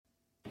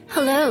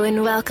Hello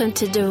and welcome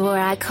to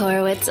Dvorak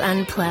Horowitz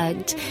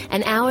Unplugged,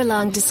 an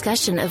hour-long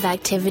discussion of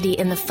activity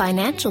in the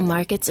financial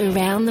markets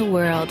around the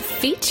world,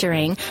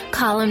 featuring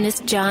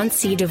columnist John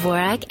C.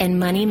 Dvorak and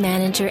money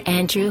manager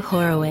Andrew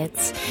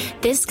Horowitz.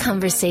 This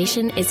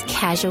conversation is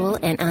casual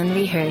and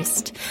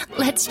unrehearsed.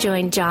 Let's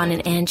join John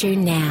and Andrew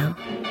now.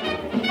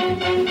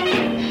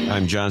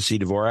 I'm John C.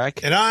 Dvorak.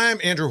 And I'm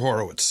Andrew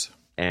Horowitz.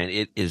 And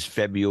it is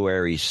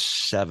February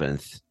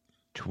 7th,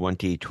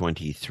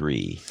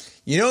 2023.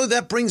 You know,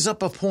 that brings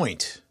up a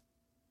point.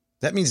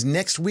 That means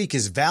next week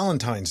is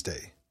Valentine's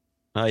Day.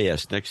 Oh,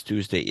 yes. Next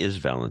Tuesday is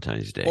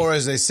Valentine's Day. Or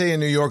as they say in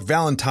New York,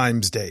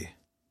 Valentine's Day.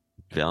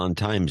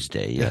 Valentine's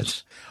Day,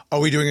 yes. Are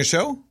we doing a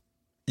show?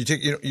 You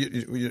take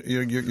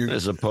you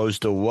As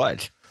opposed to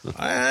what?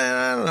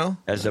 I don't know.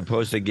 As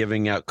opposed to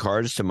giving out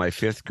cards to my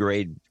fifth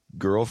grade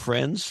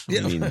girlfriends?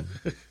 Yeah. I mean,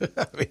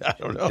 I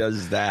don't know. Who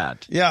does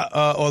that?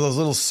 Yeah, or those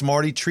little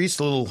Smarty treats,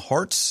 the little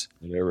hearts.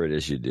 Whatever it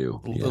is you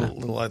do.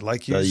 Little I'd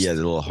like you. Yeah, the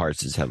little hearts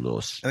just have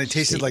little. And they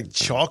tasted like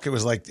chalk. It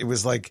was like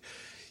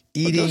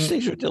eating. But those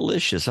things are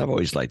delicious. I've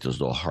always liked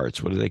those little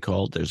hearts. What are they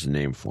called? There's a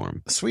name for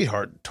them.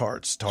 Sweetheart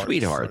tarts.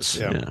 Sweethearts.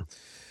 Yeah.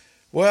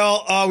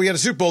 Well, we had a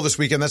Super Bowl this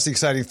weekend. That's the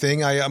exciting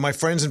thing. My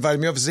friends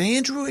invited me over and said,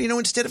 Andrew,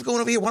 instead of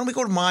going over here, why don't we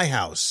go to my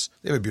house?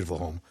 They have a beautiful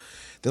home.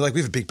 They're like,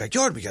 we have a big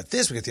backyard. We got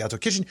this. We got the outdoor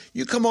kitchen.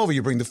 You come over.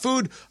 You bring the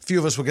food. A few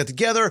of us will get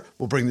together.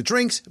 We'll bring the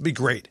drinks. It'll be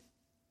great.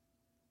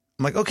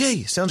 I'm like,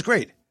 okay, sounds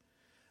great.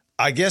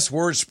 I guess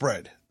word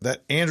spread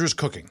that Andrew's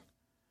cooking.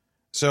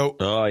 So,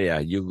 oh, yeah,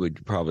 you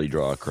would probably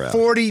draw a crowd.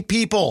 40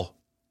 people.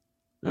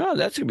 Oh,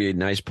 that's going to be a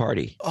nice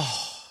party.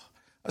 Oh,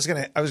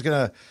 I was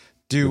gonna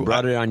do. You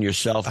brought it on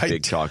yourself,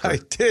 big talker. I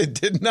did,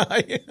 didn't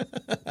I?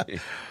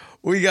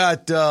 We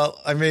got,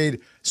 I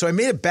made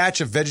a batch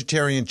of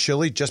vegetarian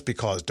chili just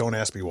because. Don't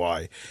ask me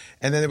why.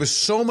 And then there was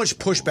so much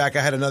pushback,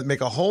 I had to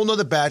make a whole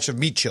nother batch of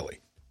meat chili.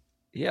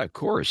 Yeah, of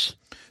course.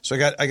 So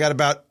I got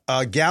about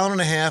a gallon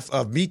and a half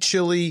of meat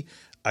chili.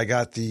 I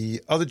got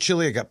the other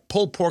chili. I got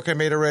pulled pork I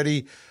made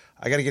already.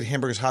 I got to get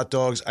hamburgers, hot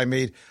dogs. I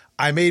made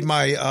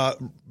my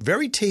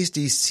very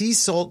tasty sea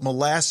salt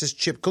molasses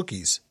chip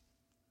cookies.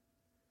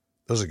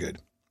 Those are good.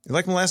 You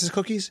like molasses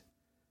cookies?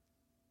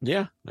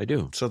 Yeah, I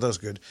do. So that's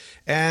good.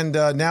 And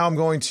now I'm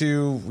going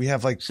to, we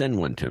have like. Send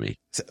one to me.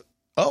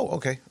 Oh,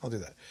 okay. I'll do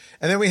that.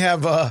 And then we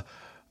have, I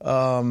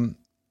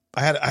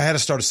had to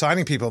start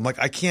assigning people. I'm like,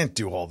 I can't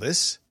do all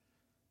this.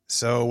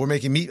 So we're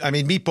making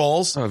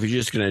meatballs. Oh, if you're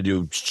just going to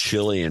do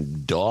chili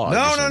and dogs. No.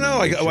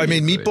 I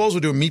made meatballs. We're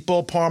doing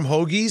meatball parm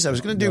hoagies. I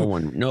was going to do.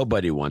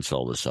 Nobody wants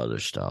all this other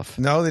stuff.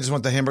 No, they just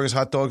want the hamburgers,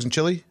 hot dogs, and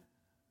chili.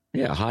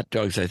 Yeah, hot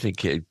dogs. I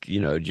think, if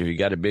you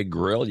got a big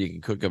grill, you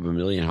can cook up 1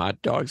 million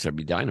hot dogs. That'd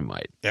be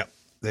dynamite. Yeah,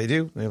 they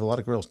do. They have a lot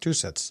of grills, 2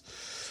 sets.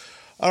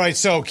 All right,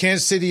 so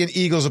Kansas City and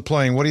Eagles are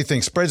playing. What do you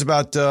think? Spread's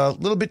about a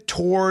little bit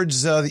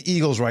towards the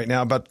Eagles right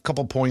now, about a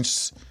couple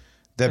points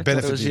that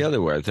benefit. It was the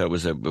other way. I thought it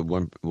was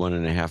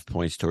 1.5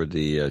 points toward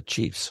the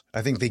Chiefs.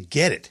 I think they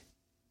get it.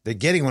 They're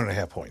getting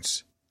 1.5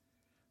 points.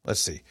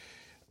 Let's see.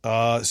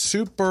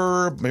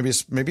 Maybe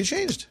it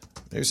changed.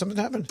 Maybe something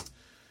happened.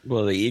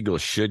 Well, the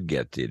Eagles should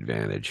get the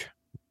advantage.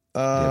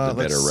 They have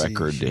the better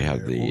record. They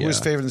have the. Who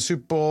was favored in the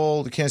Super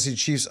Bowl? The Kansas City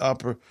Chiefs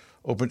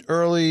opened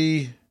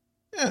early.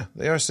 Yeah,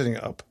 they are sitting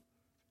up.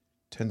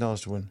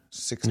 $10 to win.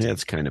 60. Yeah,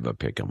 it's kind of a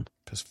pick 'em.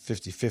 Plus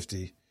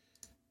 50-50.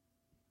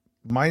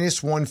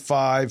 Minus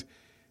 1.5.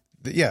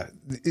 Yeah,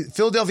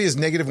 Philadelphia is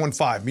negative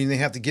 1.5, meaning they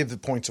have to give the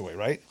points away,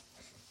 right?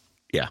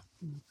 Yeah.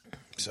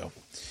 So,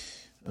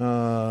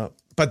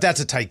 but that's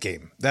a tight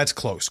game. That's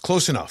close.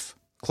 Close enough.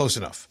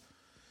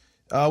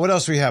 What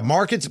else do we have?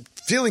 Markets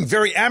feeling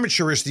very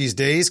amateurish these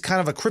days, kind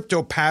of a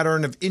crypto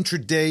pattern of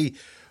intraday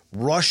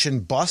rush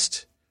and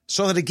bust.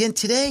 Saw that again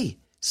today.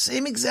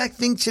 Same exact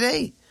thing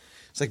today.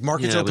 It's like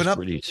markets open up.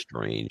 Pretty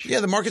strange. Yeah,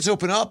 the markets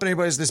open up and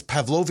everybody's this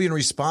Pavlovian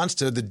response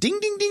to the ding,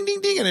 ding, ding,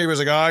 ding, ding. And everybody's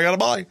like, I got to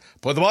buy.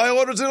 Put the buy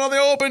orders in on the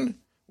open,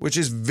 which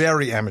is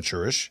very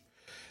amateurish.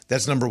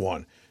 That's number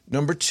one.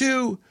 Number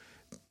two,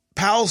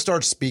 Powell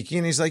starts speaking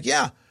and he's like,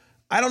 yeah,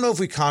 I don't know if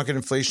we conquered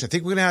inflation. I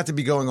think we're going to have to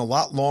be going a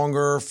lot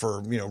longer for,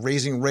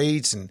 raising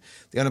rates and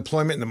the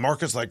unemployment. And the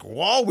market's like,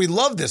 whoa, we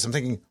love this. I'm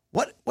thinking,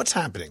 what's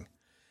happening?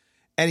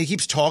 And he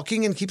keeps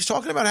talking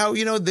about how,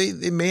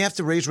 they may have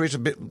to raise rates a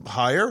bit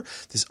higher.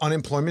 This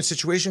unemployment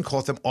situation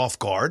caught them off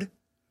guard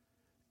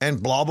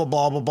and blah, blah,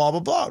 blah, blah, blah, blah,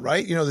 blah,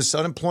 right? This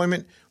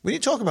unemployment. We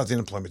didn't talk about the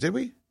unemployment, did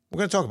we? We're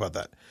going to talk about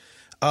that.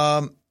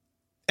 And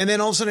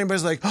then all of a sudden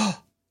everybody's like, oh,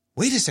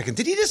 wait a second.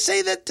 Did he just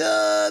say that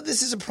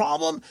this is a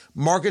problem?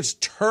 Markets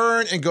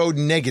turn and go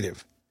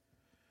negative.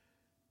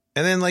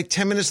 And then like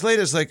 10 minutes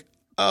later, it's like,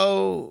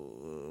 oh,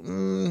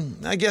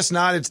 I guess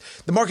not. It's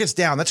the market's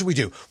down. That's what we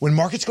do. When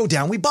markets go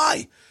down, we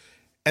buy.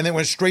 And then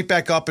went straight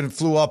back up and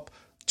flew up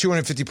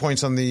 250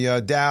 points on the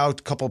Dow, a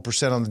couple of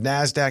percent on the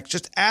NASDAQ.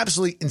 Just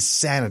absolute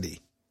insanity.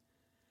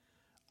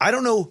 I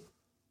don't know.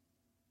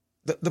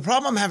 The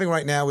problem I'm having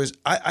right now is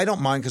I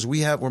don't mind because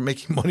we're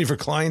making money for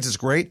clients. It's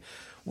great.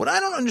 What I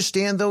don't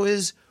understand, though,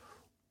 is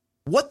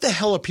what the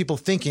hell are people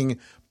thinking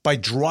by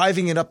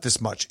driving it up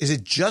this much? Is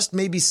it just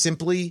maybe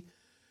simply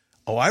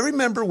Oh, I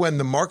remember when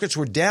the markets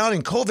were down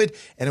in COVID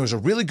and it was a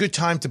really good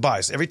time to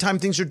buy. So every time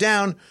things are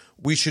down,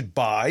 we should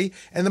buy.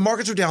 And the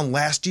markets were down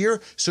last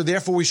year, so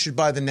therefore we should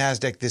buy the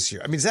NASDAQ this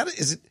year. I mean,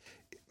 is it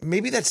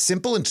maybe that's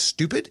simple and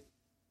stupid?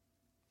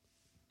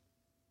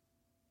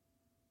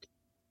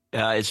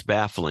 It's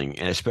baffling,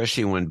 and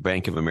especially when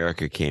Bank of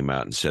America came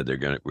out and said we're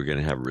going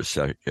to have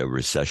a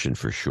recession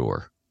for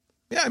sure.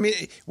 Yeah, I mean,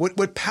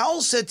 what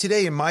Powell said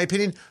today, in my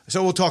opinion,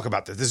 so we'll talk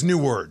about this. There's new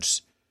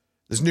words.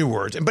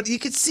 But you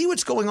can see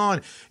what's going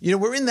on. You know,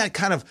 we're in that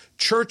kind of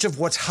church of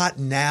what's hot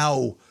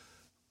now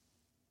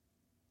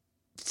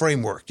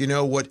framework. You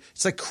know,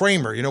 it's like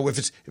Kramer. You know, if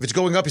it's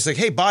going up, he's like,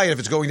 hey, buy it. If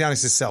it's going down, he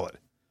says, sell it.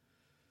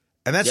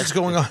 And that's what's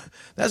going on.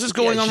 That's what's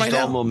going on right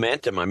now.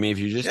 Momentum. I mean, if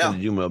you're just going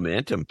to do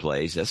momentum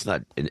plays, that's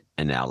not an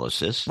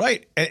analysis,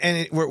 right?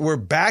 And we're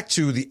back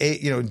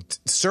to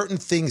certain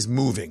things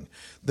moving.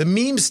 The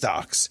meme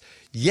stocks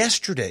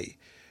yesterday,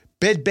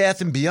 Bed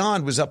Bath &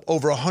 Beyond was up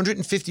over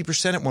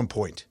 150% at one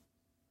point,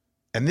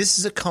 and this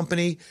is a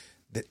company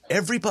that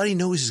everybody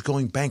knows is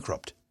going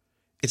bankrupt.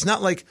 It's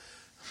not like,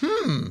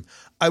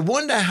 I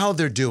wonder how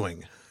they're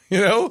doing.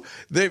 You know,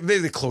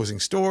 they're closing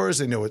stores.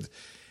 They know it.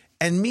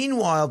 And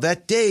meanwhile,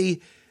 that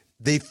day,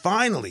 they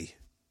finally,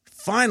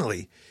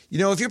 you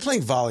know, if you're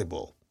playing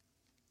volleyball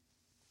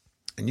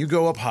and you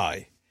go up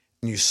high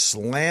and you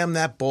slam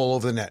that ball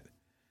over the net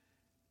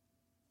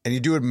and you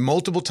do it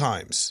multiple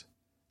times,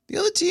 the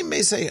other team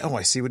may say, oh,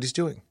 I see what he's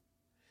doing.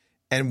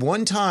 And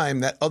one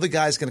time, that other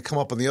guy's going to come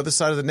up on the other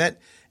side of the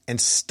net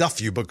and stuff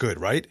you, but good,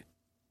 right?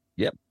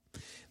 Yep.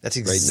 That's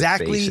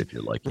exactly right in the face, if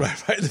you like.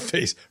 Right in the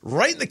face,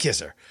 right in the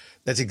kisser.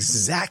 That's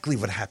exactly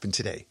what happened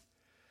today.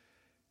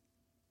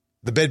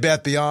 The Bed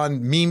Bath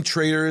Beyond meme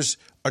traders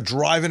are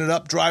driving it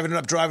up.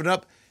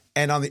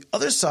 And on the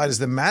other side is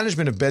the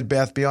management of Bed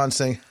Bath Beyond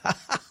saying,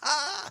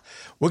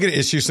 we're going to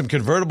issue some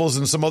convertibles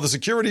and some other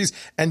securities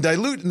and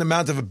dilute an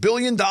amount of $1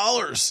 billion.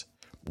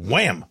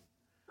 Wham!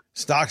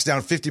 Stock's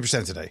down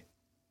 50% today.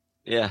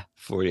 Yeah,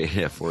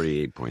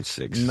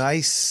 48.6.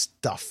 Nice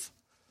stuff.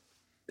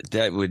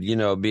 That would,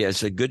 be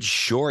as a good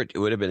short. It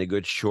would have been a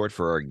good short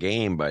for our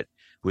game, but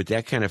with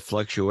that kind of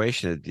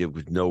fluctuation, it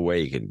was no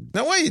way you can.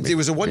 No way. It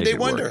was a one-day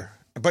wonder.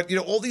 But,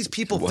 all these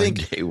people think.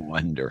 One-day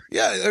wonder.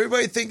 Yeah,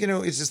 everybody think,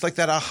 it's just like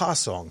that aha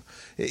song.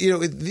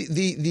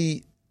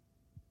 The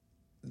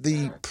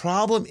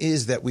problem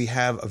is that we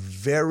have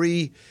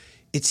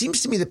it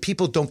seems to me that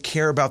people don't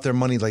care about their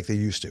money like they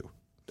used to.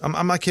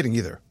 I'm not kidding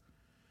either.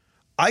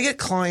 I get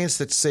clients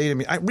that say to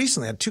me, I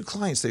recently had 2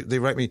 clients, they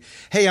write me,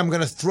 hey, I'm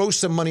going to throw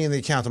some money in the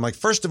account. I'm like,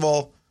 first of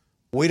all,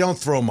 we don't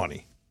throw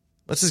money.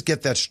 Let's just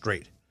get that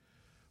straight.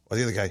 Or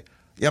the other guy,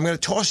 yeah, I'm going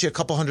to toss you a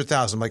couple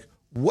 $100,000. I'm like,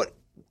 what?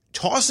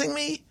 Tossing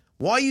me?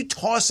 Why are you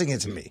tossing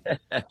it to me?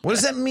 What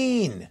does that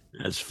mean?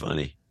 That's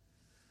funny.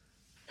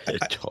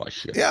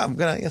 Toss you. Yeah, I'm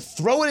going to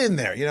throw it in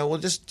there. We'll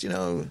just,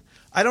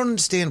 I don't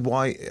understand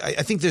why.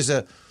 I think there's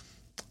a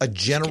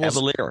general.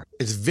 Cavalier.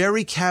 It's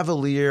very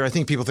cavalier. I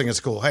think people think it's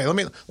cool. Hey, let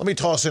me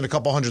toss in a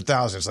couple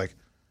 $100,000. It's like,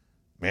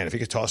 man, if he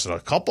could toss in a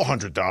couple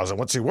 $100,000,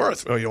 what's he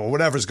worth? Or,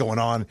 whatever's going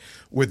on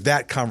with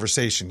that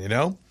conversation,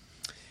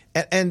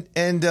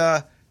 And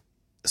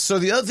so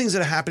the other things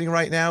that are happening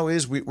right now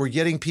is we're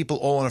getting people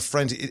all in a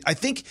frenzy. I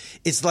think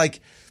it's like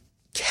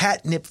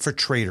catnip for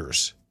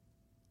traders.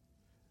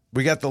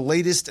 We got the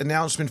latest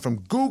announcement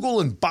from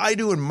Google and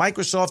Baidu and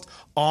Microsoft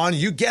on,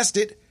 you guessed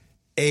it,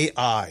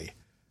 AI.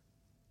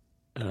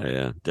 Oh,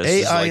 yeah.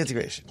 AI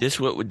integration.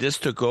 This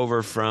took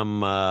over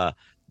from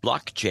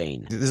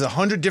blockchain. There's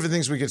 100 different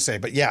things we could say,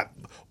 but yeah.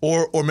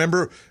 Or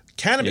remember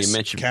cannabis. You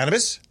mentioned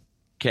cannabis.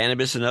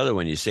 Cannabis, another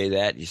one. You say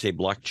that, you say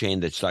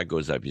blockchain, that stock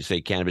goes up. You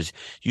say cannabis.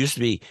 Used to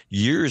be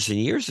years and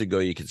years ago,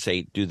 you could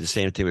do the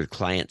same thing with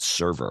client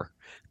server.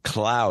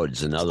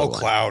 Cloud's another one.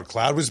 Cloud.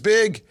 Cloud was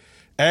big.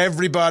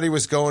 Everybody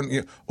was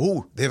going,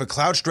 they have a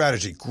cloud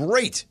strategy.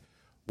 Great.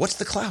 What's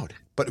the cloud?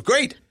 But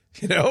great,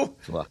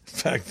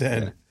 back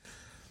then. Yeah.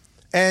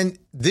 And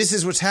this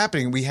is what's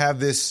happening. We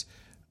have this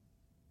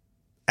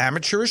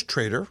amateurish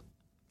trader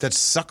that's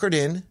suckered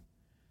in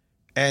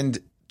and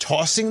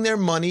tossing their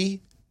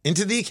money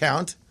into the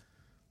account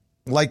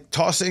like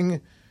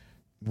tossing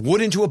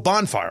wood into a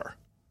bonfire.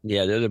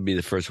 Yeah, they'll be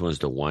the first ones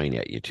to whine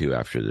at you, too,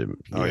 after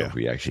if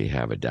we actually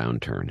have a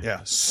downturn. Yeah,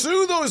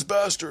 sue those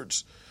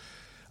bastards.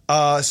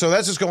 So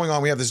that's what's going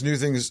on. We have this new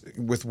thing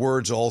with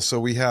words also.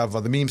 We have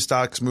the meme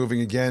stocks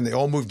moving again. They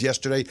all moved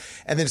yesterday.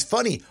 And then it's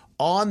funny,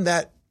 on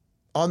that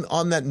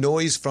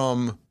noise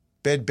from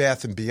Bed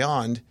Bath &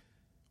 Beyond,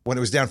 when it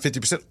was down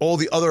 50%, all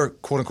the other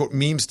quote-unquote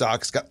meme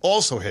stocks got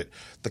also hit.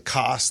 The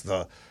Cost,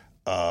 the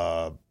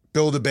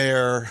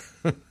Build-A-Bear.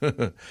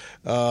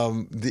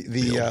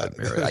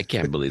 Build-A-Bear. I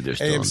can't believe they're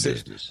still in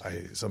business.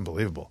 It's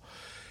unbelievable.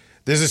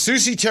 There's a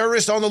sushi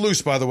terrorist on the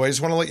loose, by the way. I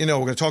just want to let you know.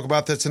 We're going to talk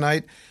about that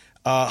tonight.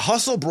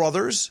 Hustle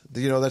Brothers,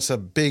 that's a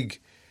big,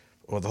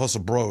 the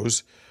Hustle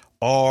Bros,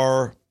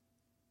 are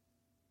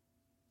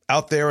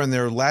out there and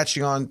they're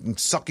latching on and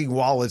sucking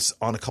wallets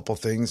on a couple of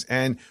things.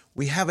 And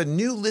we have a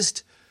new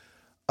list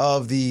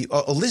of the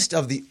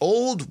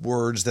old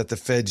words that the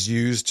feds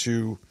use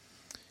to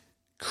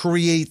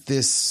create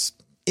this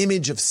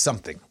image of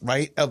something,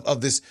 right?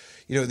 Of this,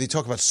 they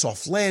talk about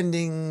soft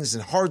landings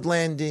and hard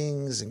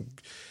landings, and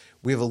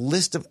we have a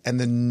list of, and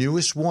the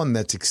newest one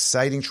that's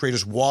exciting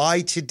traders.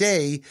 Why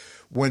today,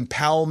 when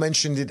Powell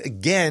mentioned it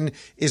again,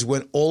 is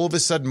when all of a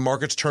sudden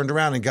markets turned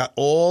around and got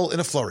all in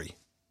a flurry.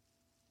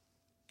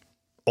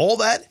 All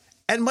that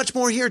and much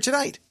more here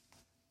tonight.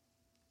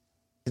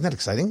 Isn't that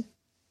exciting?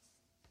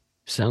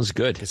 Sounds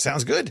good. It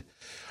sounds good.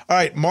 All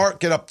right,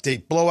 market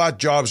update, blowout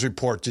jobs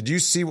report. Did you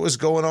see what was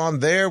going on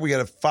there? We got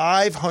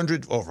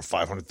over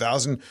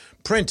 500,000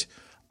 print.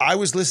 I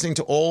was listening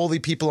to all the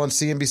people on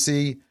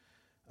CNBC.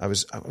 I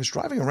was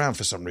driving around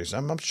for some reason.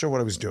 I'm not sure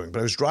what I was doing, but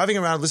I was driving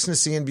around listening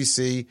to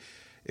CNBC.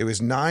 It was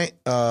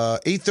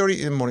 8:30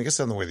 in the morning. I guess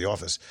on the way to the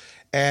office.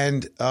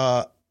 And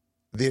the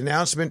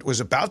announcement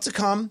was about to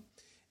come,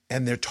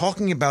 and they're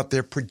talking about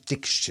their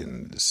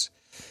predictions.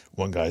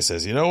 One guy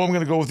says, I'm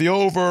going to go with the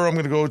over. I'm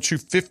going to go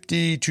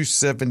 250,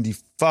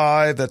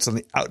 275. That's on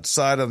the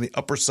outside. On the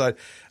upper side,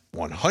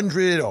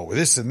 100. Oh,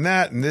 this and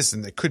that and this,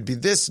 and it could be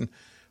this. And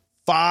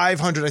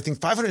 500, I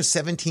think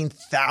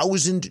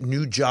 517,000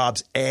 new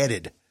jobs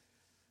added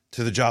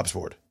to the jobs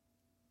board.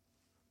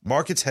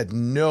 Markets had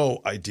no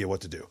idea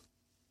what to do.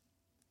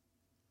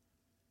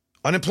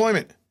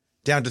 Unemployment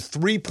down to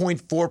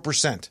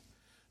 3.4%.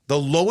 The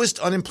lowest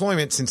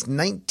unemployment since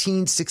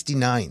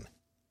 1969.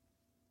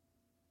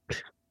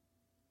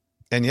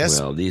 And yes,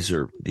 well, these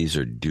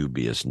are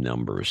dubious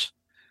numbers.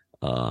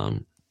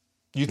 You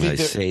think I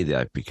say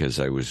that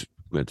because I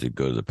went to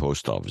go to the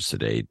post office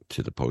today,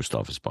 to the post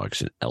office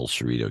box in El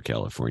Cerrito,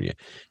 California,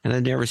 and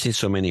I'd never seen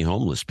so many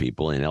homeless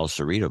people in El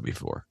Cerrito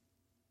before.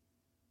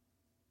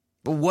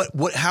 But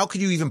what? How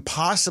could you even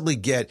possibly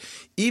get,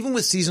 even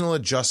with seasonal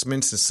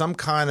adjustments and some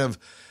kind of,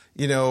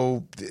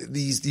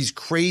 these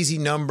crazy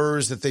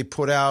numbers that they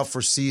put out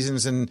for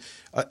seasons and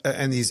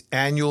these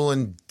annual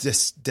and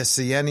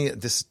decennial,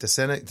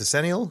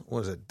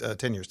 what is it,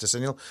 10 years,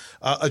 decennial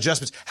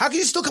adjustments. How can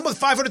you still come up with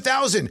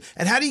 500,000?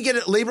 And how do you get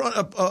it labor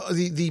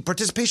the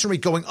participation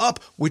rate going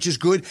up, which is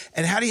good?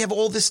 And how do you have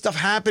all this stuff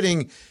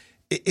happening?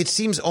 It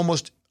seems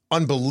almost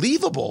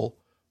unbelievable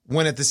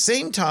when at the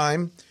same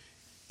time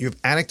you have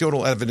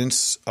anecdotal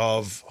evidence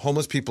of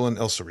homeless people in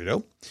El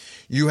Cerrito.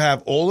 You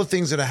have all the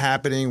things that are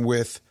happening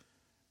with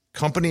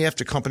company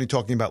after company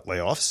talking about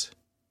layoffs.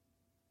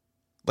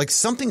 Like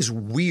something's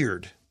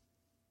weird.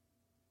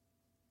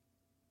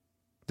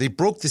 They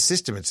broke the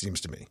system, it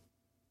seems to me.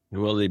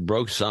 Well, they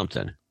broke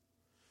something.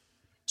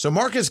 So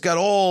markets got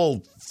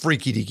all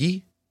freaky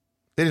deaky.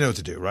 They didn't know what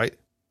to do, right?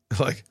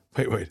 Like,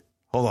 wait,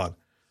 hold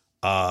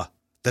on.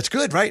 That's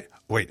good, right?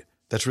 Wait,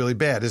 that's really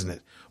bad, isn't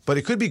it? But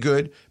it could be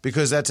good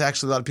because that's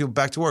actually a lot of people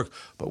back to work.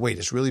 But wait,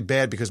 it's really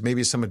bad because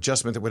maybe it's some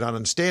adjustment that we're not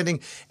understanding,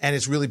 and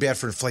it's really bad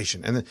for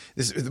inflation. And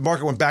the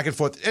market went back and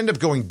forth, ended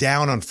up going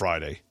down on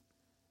Friday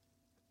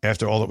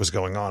after all that was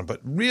going on.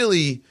 But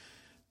really,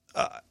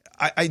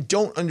 I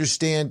don't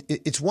understand.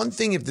 It's one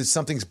thing if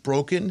something's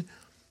broken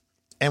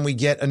and we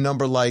get a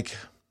number like,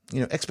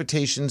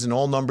 expectations and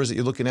all numbers that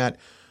you're looking at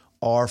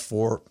are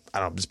for, I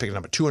don't know, I'm just picking a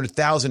number,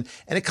 200,000,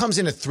 and it comes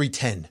in at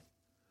 310.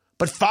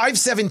 But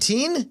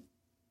 517?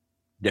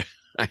 Yeah,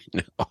 I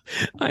know.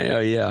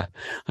 Yeah,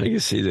 I can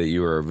see that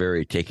you were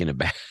very taken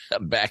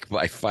aback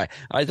by five.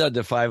 I thought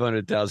the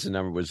 500,000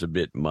 number was a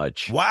bit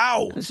much.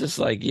 Wow, it's just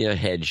like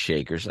head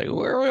shakers. Like,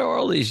 where are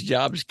all these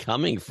jobs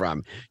coming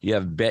from? You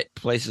have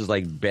places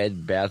like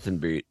Bed Bath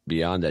and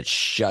Beyond that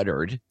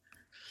shuttered.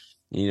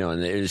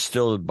 And there's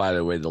still, by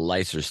the way, the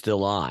lights are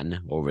still on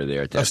over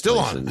there at that still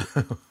place,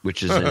 on,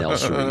 which is in El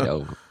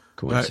Cerrito,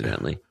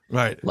 coincidentally.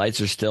 Right, lights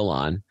are still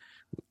on,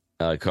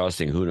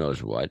 costing who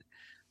knows what.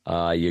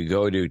 You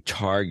go to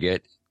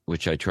Target,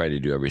 which I try to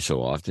do every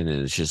so often,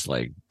 and it's just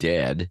like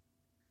dead.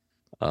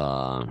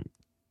 I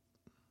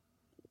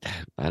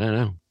don't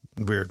know.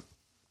 Weird.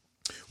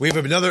 We have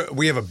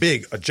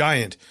a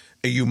giant,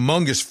 a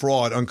humongous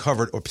fraud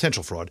uncovered, or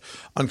potential fraud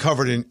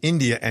uncovered in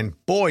India, and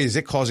boy, is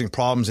it causing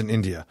problems in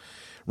India.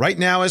 Right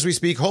now, as we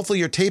speak, hopefully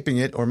you're taping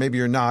it, or maybe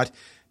you're not.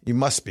 You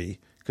must be,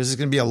 because there's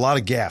going to be a lot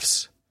of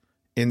gaffes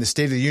in the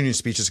State of the Union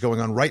speech that's going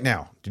on right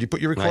now. Did you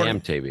put your recording? I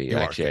am taping.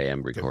 Actually, I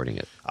am recording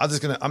it. I'm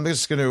just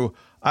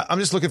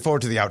looking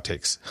forward to the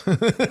outtakes.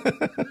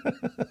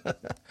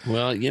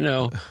 Well,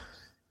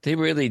 they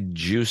really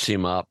juice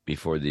him up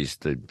before the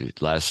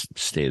last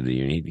State of the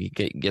Union. He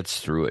gets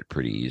through it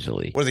pretty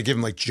easily. What do they give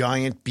him, like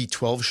giant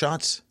B12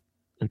 shots?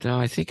 No,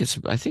 I think it's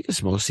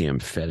mostly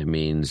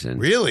amphetamines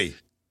and really.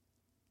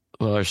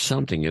 Well, or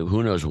something.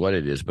 Who knows what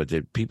it is? But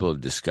the people have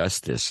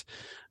discussed this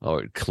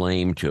or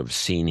claim to have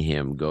seen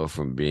him go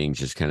from being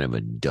just kind of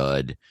a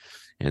dud,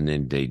 and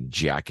then they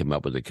jack him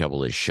up with a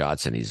couple of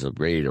shots, and he's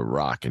ready to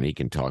rock, and he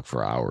can talk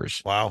for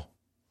hours. Wow,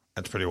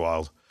 that's pretty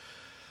wild.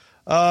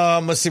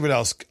 Let's see what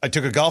else. I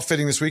took a golf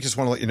fitting this week. Just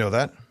want to let you know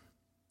that.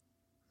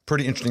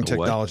 Pretty interesting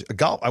technology. A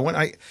golf.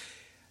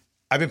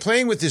 I've been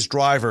playing with this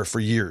driver for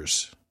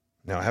years.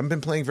 Now I haven't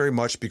been playing very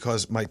much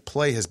because my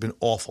play has been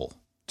awful,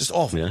 just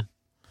awful. Yeah.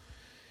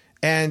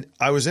 And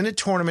I was in a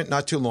tournament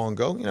not too long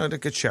ago, a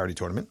good charity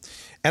tournament.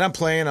 And I'm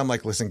playing. I'm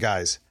like, listen,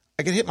 guys,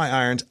 I can hit my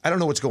irons. I don't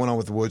know what's going on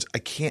with the woods. I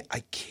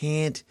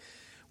can't.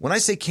 When I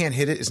say can't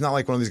hit it, it's not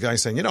like one of these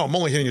guys saying, I'm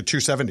only hitting a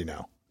 270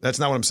 now. That's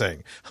not what I'm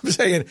saying. I'm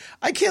saying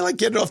I can't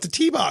get it off the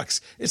tee box.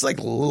 It's like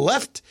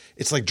left.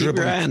 It's like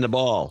dribbling. Keep your eye on the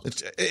ball.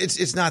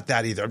 It's not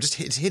that either. It's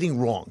hitting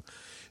wrong.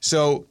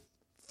 So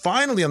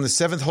finally on the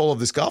 7th hole of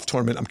this golf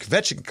tournament, I'm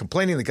kvetching,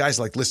 complaining. The guy's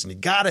like, listen, you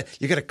gotta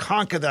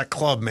conquer that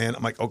club, man.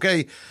 I'm like,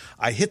 okay.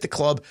 I hit the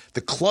club.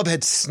 The club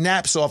head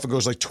snaps off and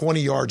goes like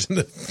 20 yards in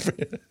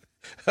the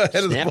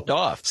Snapped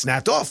off.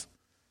 Snapped off.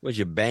 Was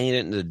you banging it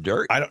in the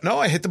dirt? I don't know.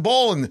 I hit the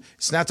ball and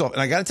snapped off.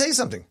 And I got to tell you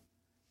something.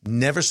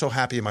 Never so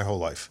happy in my whole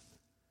life.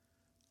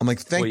 I'm like,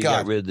 thank you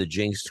God. Got rid of the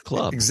jinxed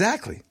club.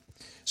 Exactly.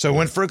 So I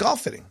went for a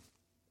golf fitting.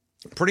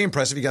 Pretty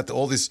impressive. You got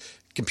all this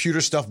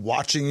computer stuff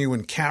watching you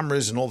and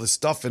cameras and all this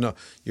stuff. And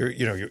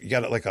you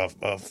got like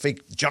a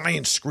fake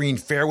giant screen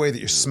fairway that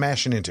you're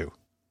smashing into.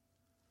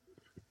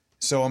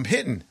 So I'm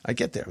hitting. I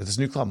get there with this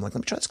new club. I'm like,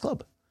 let me try this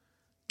club.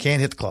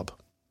 Can't hit the club.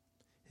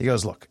 He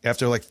goes, look,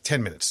 after like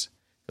 10 minutes,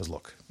 he goes,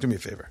 look, do me a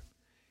favor.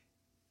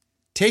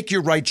 Take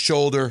your right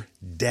shoulder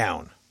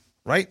down,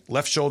 right?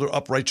 Left shoulder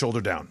up, right shoulder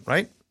down,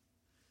 right?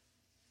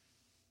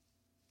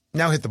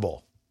 Now hit the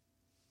ball.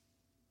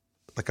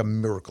 Like a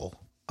miracle.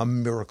 A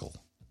miracle.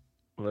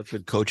 Well, that's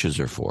what coaches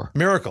are for.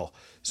 Miracle.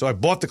 So I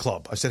bought the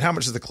club. I said, how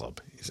much is the club?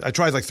 I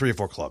tried like 3 or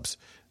 4 clubs.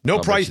 No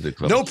price.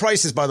 No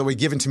prices, by the way,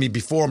 given to me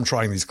before I'm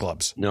trying these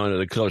clubs. No,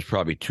 the club's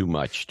probably too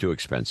much, too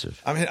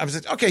expensive. I was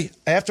like, okay,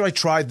 after I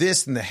tried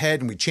this and the head,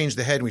 and we changed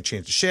the head, and we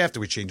changed the shaft,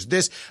 and we changed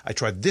this, I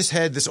tried this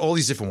head, all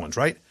these different ones,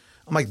 right?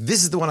 I'm like,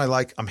 this is the one I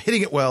like. I'm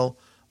hitting it well.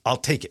 I'll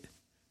take it.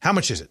 How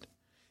much is it?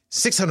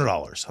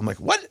 $600. I'm like,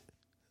 what?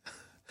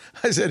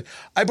 I said,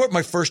 I bought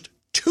my first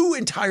 2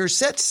 entire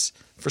sets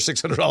for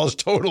 $600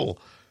 total,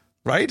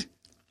 right?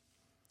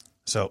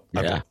 So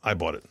yeah. I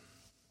bought it.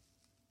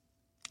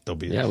 They'll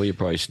be well, you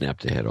probably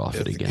snapped the head off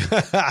it again.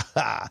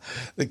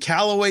 The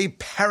Callaway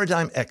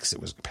Paradigm X.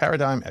 It was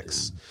Paradigm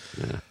X.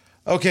 Yeah.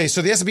 Okay,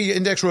 so the S&P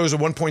index rose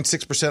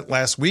 1.6%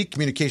 last week.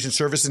 Communication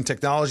service and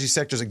technology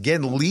sectors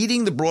again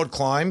leading the broad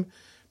climb.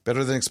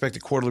 Better than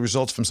expected quarterly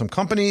results from some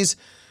companies.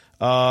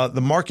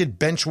 The market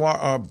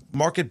benchmark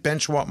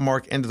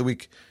mark end of the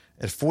week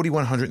at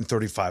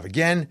 4,135.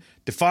 Again,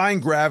 defying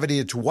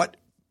gravity to what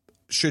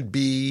should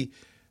be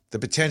the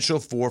potential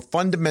for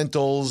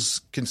fundamentals,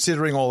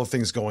 considering all the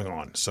things going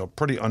on. So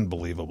pretty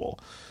unbelievable.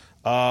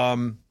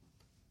 And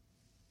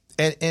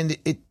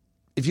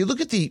if you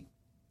look at the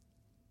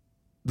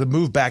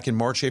move back in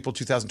March, April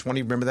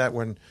 2020, remember that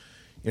when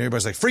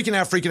everybody's like freaking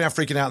out,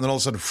 and then all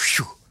of a sudden,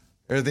 whew,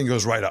 everything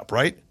goes right up,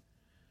 right?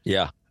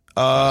 Yeah.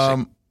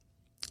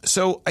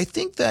 So I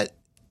think that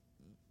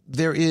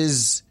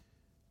there's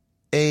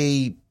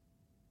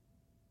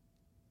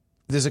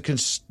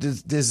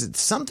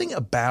something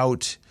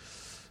about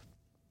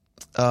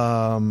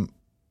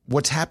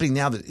what's happening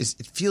now that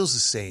it feels the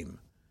same.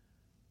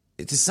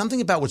 It's something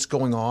about what's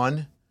going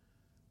on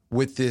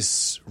with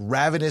this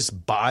ravenous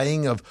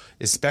buying of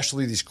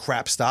especially these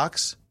crap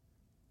stocks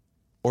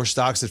or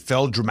stocks that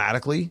fell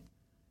dramatically.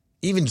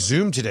 Even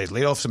Zoom today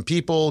laid off some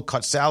people,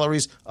 cut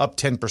salaries, up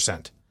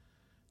 10%.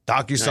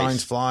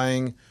 DocuSign's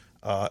flying.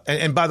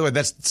 And by the way,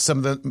 that's some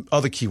of the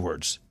other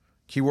keywords.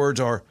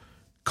 Keywords are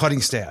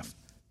cutting staff,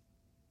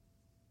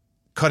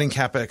 cutting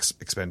CapEx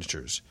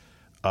expenditures.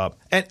 But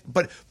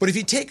if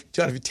you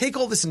take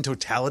all this in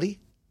totality,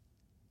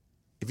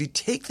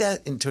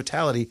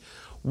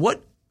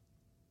 what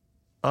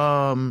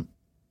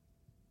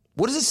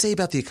does it say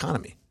about the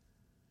economy?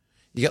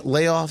 You got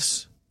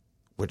layoffs,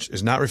 which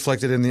is not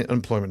reflected in the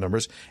unemployment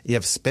numbers. You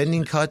have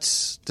spending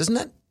cuts. Doesn't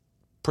that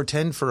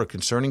portend for a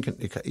concerning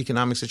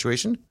economic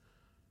situation?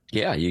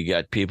 Yeah, you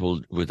got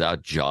people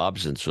without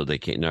jobs, and so they're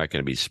not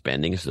going to be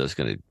spending, so that's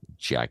going to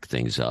jack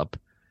things up.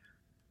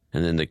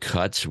 And then the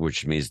cuts,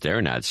 which means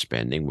they're not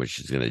spending, which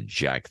is going to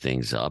jack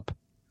things up.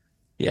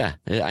 Yeah,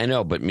 I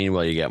know. But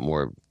meanwhile, you got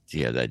more.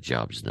 Yeah, that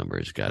jobs number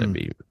has got to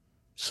be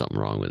something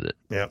wrong with it.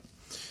 Yeah.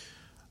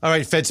 All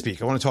right, Fed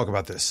speak. I want to talk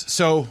about this.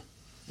 So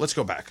let's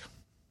go back.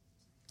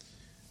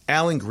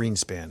 Alan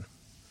Greenspan,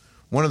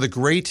 one of the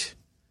great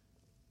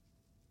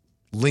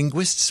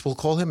linguists, we'll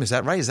call him. Is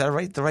that right? Is that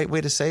right? The right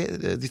way to say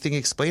it? Do you think you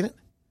explain it?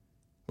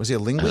 Was he a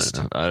linguist?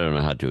 I don't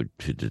know how to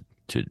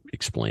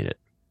explain it.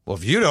 Well,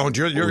 if you don't,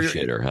 you're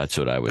bullshitter. That's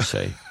what I would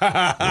say.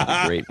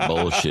 The great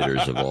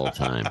bullshitters of all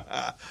time.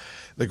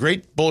 The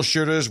great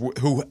bullshitters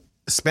who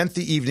spent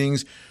the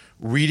evenings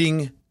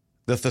reading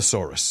the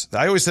thesaurus.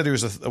 I always said he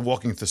was a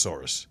walking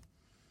thesaurus.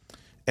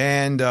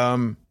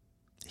 And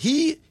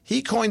he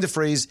coined the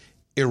phrase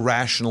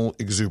irrational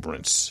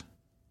exuberance.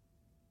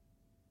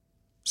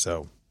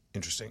 So,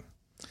 interesting.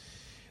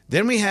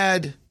 Then we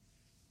had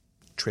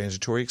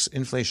transitory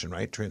inflation,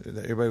 right?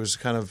 Everybody was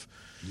kind of...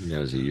 That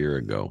was a year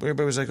ago.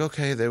 Everybody was like,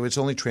 okay, it's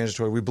only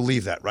transitory. We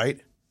believe that, right?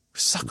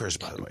 Suckers,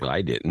 by the way.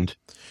 I didn't.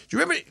 Do you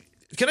remember...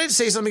 Can I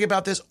say something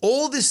about this?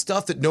 All this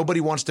stuff that nobody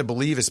wants to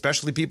believe,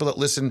 especially people that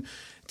listen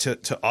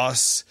to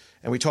us,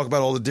 and we talk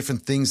about all the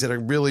different things that are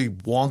really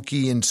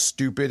wonky and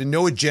stupid and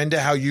no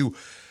agenda, how you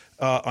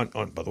By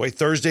the way,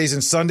 Thursdays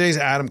and Sundays,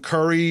 Adam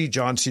Curry,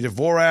 John C.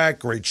 Dvorak,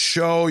 great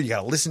show. You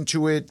got to listen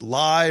to it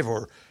live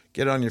or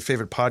get it on your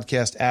favorite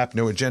podcast app,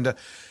 No Agenda.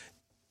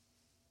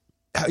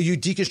 How you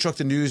deconstruct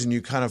the news and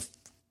you kind of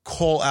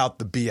call out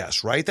the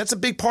BS, right? That's a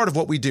big part of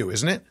what we do,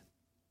 isn't it?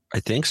 I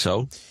think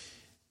so.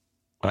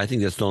 I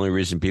think that's the only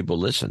reason people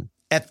listen.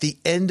 At the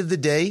end of the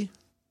day,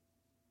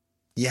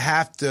 you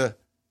have to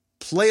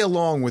play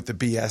along with the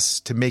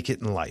BS to make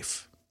it in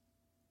life.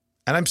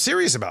 And I'm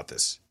serious about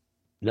this.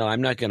 No,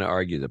 I'm not going to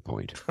argue the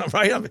point.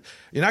 Right?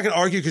 You're not going to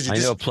argue because you I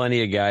know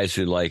plenty of guys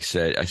who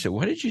said,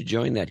 why did you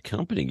join that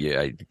company?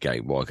 Guy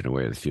walking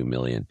away with a few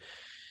million.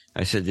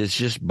 I said, it's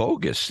just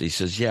bogus. He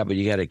says, yeah, but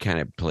you got to kind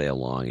of play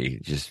along. You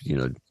just,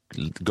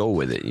 go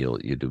with it. You'll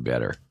do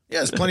better. Yeah,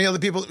 there's plenty of other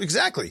people.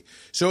 Exactly.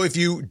 So if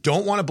you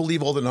don't want to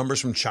believe all the numbers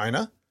from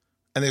China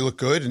and they look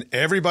good and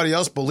everybody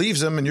else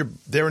believes them and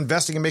they're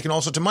investing and making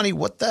all sorts of money,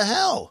 what the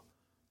hell?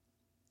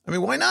 I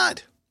mean, why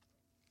not?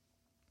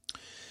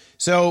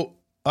 So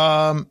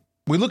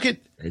we look at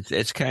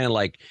it's kind of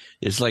like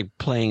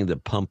playing the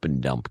pump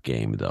and dump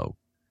game, though.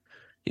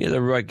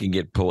 The rug can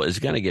get pulled. It's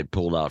going to get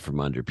pulled out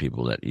from under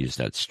people that use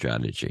that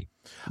strategy.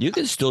 You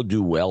can still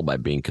do well by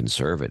being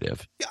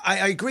conservative. Yeah,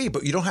 I agree,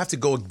 but you don't have to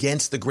go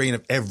against the grain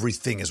of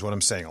everything is what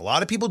I'm saying. A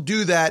lot of people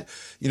do that.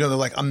 They're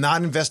like, I'm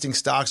not investing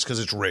stocks because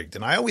it's rigged.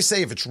 And I always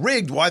say, if it's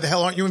rigged, why the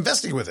hell aren't you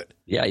investing with it?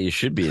 Yeah, you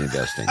should be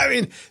investing. I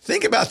mean,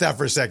 think about that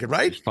for a second,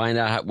 right? Just find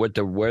out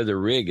where the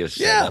rig is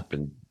set up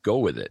and go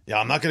with it. Yeah,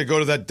 I'm not going to go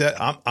to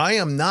that. I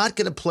am not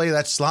going to play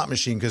that slot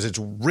machine because it's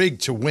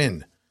rigged to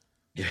win.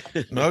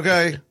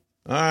 Okay.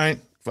 All right,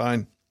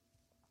 fine.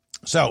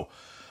 So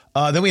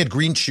then we had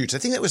green shoots. I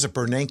think that was a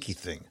Bernanke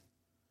thing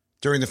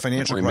during the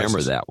financial crisis.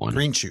 Remember that one.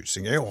 Green shoots.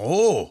 And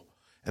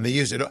they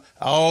used it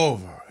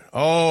over and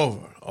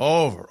over and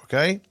over,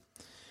 okay?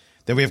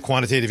 Then we have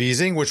quantitative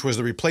easing, which was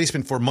the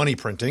replacement for money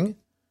printing,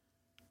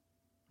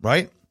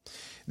 right?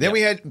 Then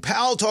we had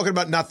Powell talking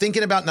about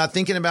thinking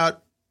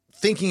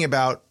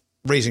about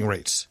raising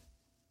rates.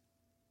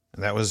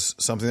 And that was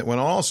something that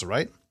went on also,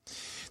 right?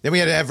 Then we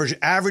had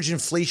average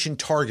inflation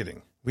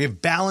targeting. We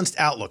have balanced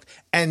outlook.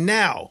 And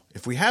now,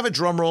 if we have a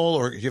drum roll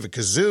or you have a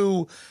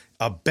kazoo,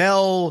 a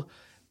bell,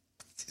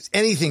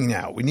 anything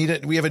now,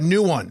 we have a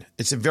new one.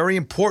 It's a very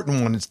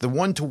important one. It's the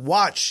one to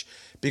watch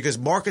because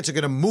markets are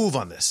going to move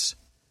on this.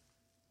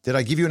 Did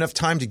I give you enough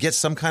time to get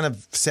some kind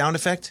of sound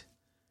effect?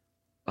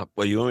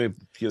 Well, you want me to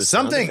give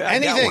something,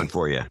 anything. I got one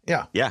for you.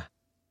 Yeah. Yeah.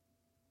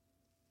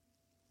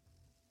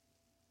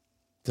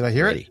 Did I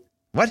hear it?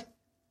 What?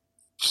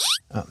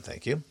 Oh,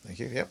 thank you.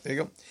 Yep, there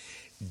you go.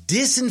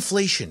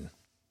 Disinflation.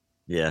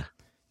 Yeah.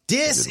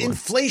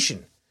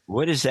 Disinflation.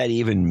 What does that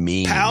even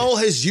mean? Powell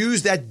has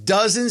used that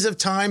dozens of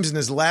times in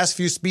his last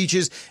few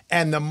speeches,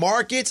 and the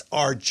markets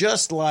are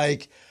just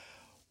like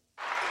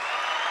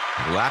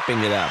lapping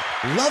it up.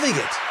 Loving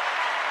it.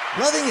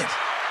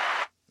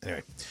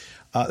 Anyway,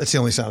 that's the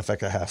only sound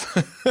effect I have.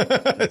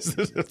 There's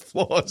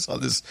flaws on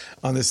this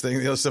thing.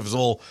 The other stuff is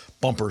all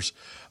bumpers.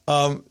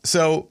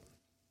 So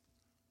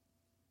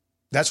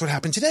that's what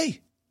happened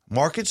today.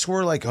 Markets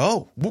were like,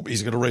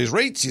 he's going to raise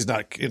rates. He's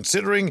not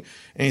considering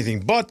anything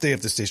but they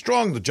have to stay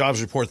strong. The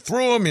jobs report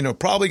through them,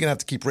 probably going to have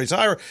to keep rates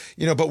higher,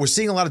 but we're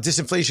seeing a lot of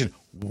disinflation.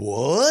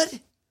 What?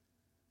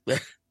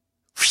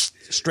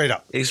 Straight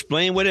up.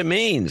 Explain what it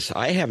means.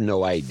 I have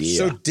no idea.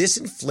 So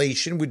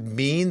disinflation would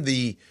mean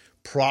the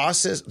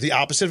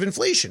opposite of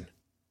inflation.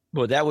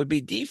 Well, that would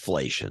be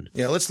deflation.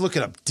 Yeah, let's look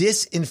it up.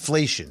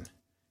 Disinflation.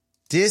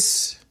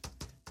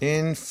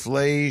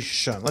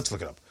 Disinflation. Let's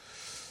look it up.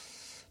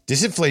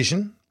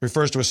 Disinflation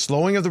refers to a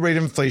slowing of the rate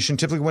of inflation,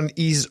 typically when it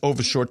eases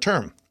over short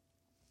term.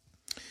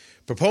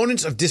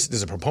 Proponents of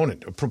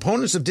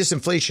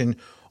disinflation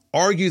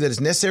argue that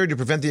it's necessary to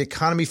prevent the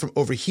economy from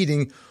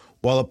overheating,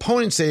 while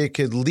opponents say it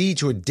could lead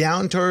to a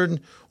downturn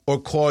or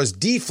cause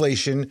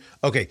deflation.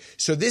 Okay,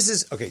 so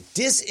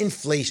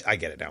disinflation. I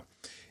get it now.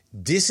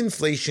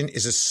 Disinflation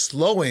is a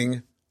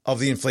slowing of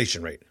the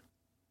inflation rate.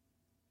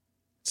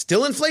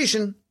 Still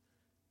inflation,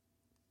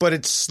 but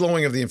it's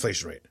slowing of the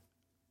inflation rate.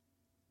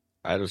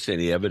 I don't see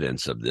any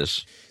evidence of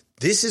this.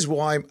 This is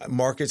why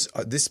markets,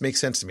 this makes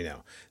sense to me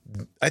now.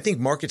 I think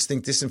markets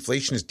think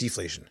disinflation is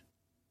deflation.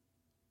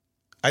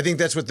 I think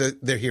that's what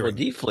they're hearing.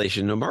 Well,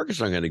 deflation, the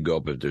markets aren't going to go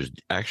up if there's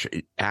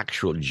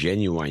actual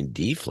genuine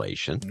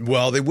deflation.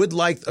 Well, they would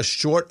like a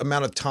short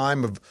amount of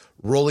time of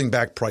rolling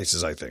back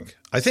prices, I think.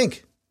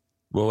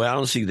 Well, I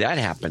don't see that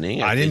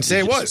happening. I didn't say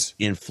it was.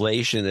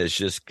 Inflation that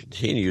just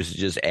continues, it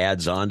just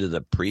adds on to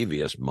the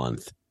previous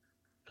month.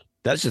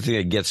 That's the thing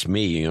that gets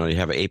me. You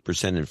have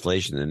 8%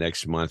 inflation the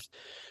next month.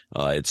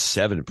 It's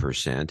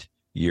 7%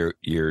 year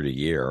to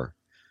year.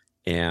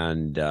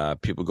 And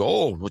people go,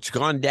 oh, it's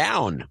gone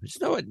down.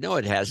 No,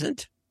 it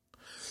hasn't.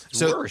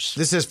 It's worse.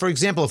 This says, for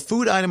example, a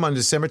food item on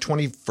December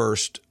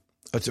 21st,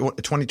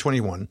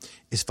 2021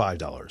 is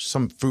 $5.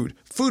 Some food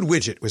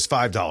widget was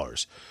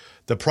 $5.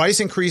 The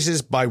price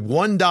increases by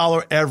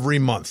 $1 every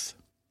month.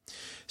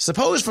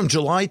 Suppose from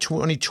July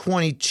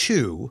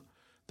 2022,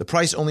 the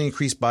price only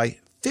increased by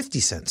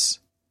 50 cents.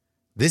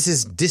 This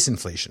is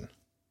disinflation.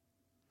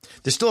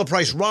 There's still a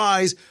price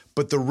rise,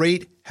 but the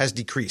rate has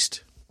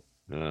decreased.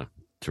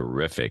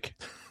 Terrific.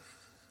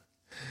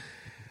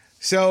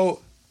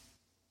 So,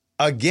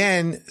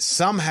 again,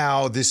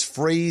 somehow this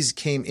phrase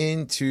came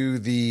into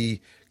the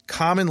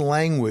common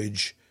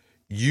language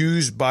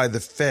used by the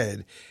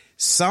Fed.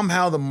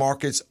 Somehow the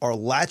markets are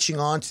latching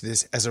onto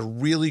this as a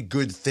really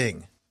good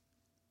thing.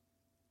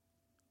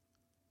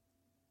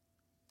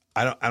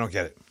 I don't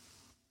get it.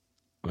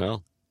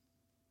 Well,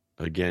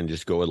 again,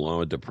 just go along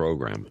with the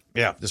program.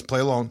 Yeah, just play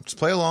along. Just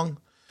play along.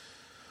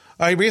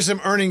 All right, we have some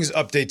earnings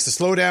updates. The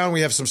slowdown,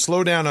 we have some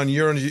slowdown on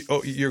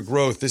year-on-year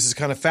growth. This is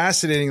kind of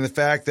fascinating, the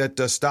fact that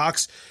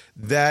stocks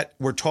that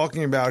we're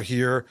talking about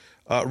here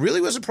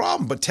really was a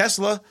problem. But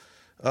Tesla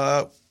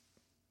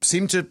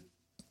seemed to,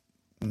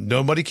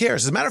 nobody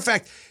cares. As a matter of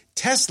fact,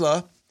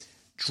 Tesla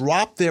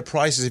dropped their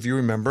prices, if you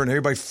remember, and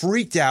everybody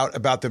freaked out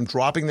about them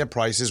dropping their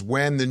prices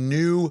when the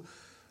new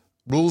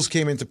rules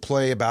came into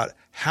play about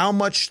how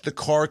much the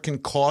car can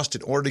cost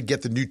in order to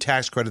get the new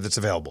tax credit that's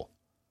available.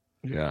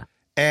 Yeah.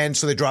 And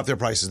so they dropped their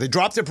prices. They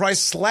dropped their price,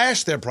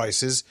 slashed their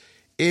prices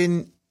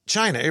in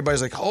China.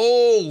 Everybody's like,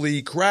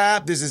 holy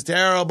crap, this is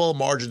terrible,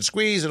 margin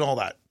squeeze and all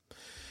that.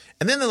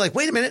 And then they're like,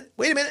 wait a minute.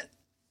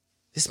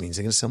 This means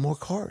they're going to sell more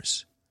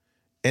cars.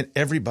 And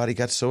everybody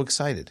got so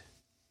excited.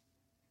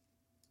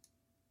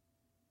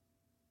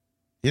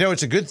 You know,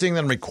 it's a good thing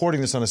that I'm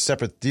recording this on a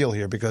separate deal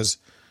here because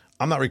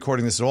I'm not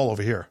recording this at all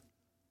over here.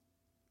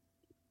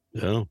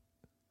 No.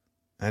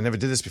 I never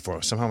did this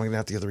before. Somehow I'm going to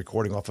have to get the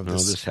recording off of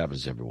this. No, this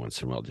happens every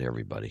once in a while to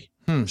everybody.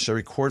 Should I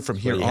record from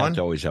here you on? have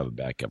to always have a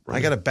backup. Right? I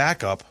got a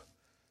backup.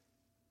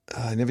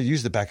 I never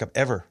used the backup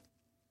ever.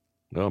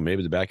 Well,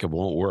 maybe the backup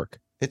won't work.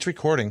 It's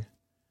recording.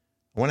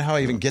 I wonder how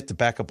I even get the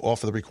backup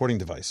off of the recording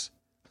device.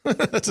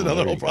 That's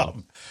another whole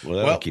problem. Well,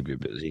 that'll keep you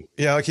busy.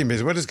 Yeah, I'll keep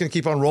busy. We're just going to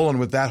keep on rolling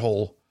with that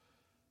whole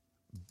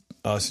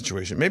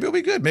situation. Maybe it'll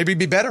be good. Maybe it'll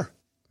be better.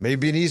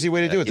 Maybe an easy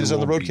way to do it. This is on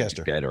the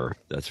Roadcaster. Better,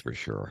 that's for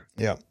sure.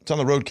 Yeah, it's on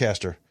the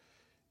Roadcaster.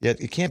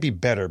 Yet it can't be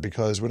better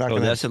because we're not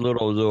going to. That's a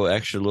little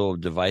extra little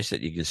device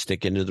that you can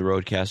stick into the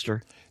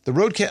Roadcaster. The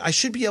Roadcaster. I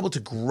should be able to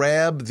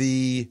grab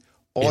the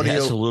audio. It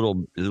has a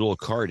little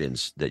card in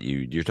that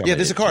you're talking about. Yeah,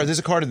 there's a card. There's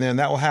a card in there, and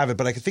that will have it.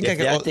 But I think if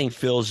that thing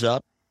fills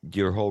up,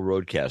 your whole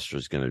Roadcaster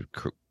is going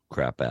to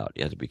crap out.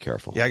 You have to be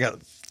careful. Yeah, I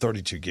got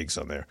 32 gigs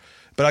on there.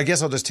 But I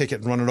guess I'll just take it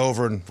and run it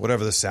over, and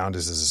whatever the sound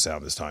is the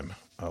sound this time.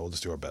 We'll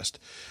just do our best.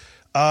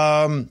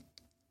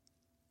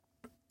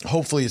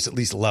 Hopefully it's at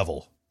least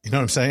level. You know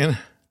what I'm saying?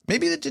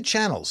 Maybe they did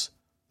channels.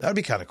 That would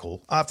be kind of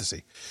cool. I'll have to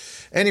see.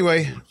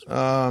 Anyway,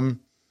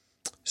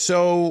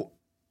 so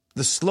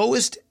the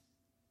slowest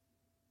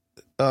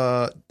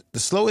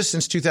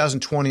since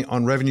 2020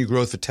 on revenue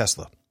growth for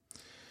Tesla.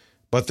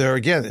 But there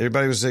again,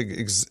 everybody was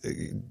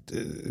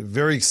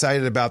very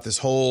excited about this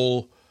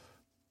whole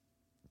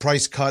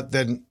price cut.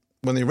 Then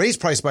when they raised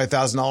price by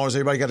 $1,000,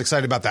 everybody got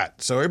excited about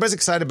that. So everybody's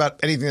excited about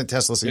anything that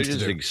Tesla seems to do.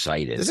 They're just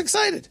excited. It's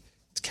excited.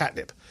 It's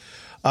catnip.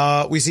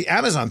 We see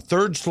Amazon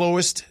third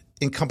slowest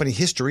in company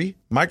history.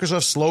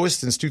 Microsoft slowest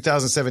since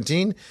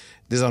 2017.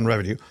 This is on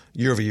revenue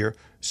year over year.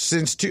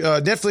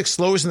 Netflix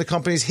slowest in the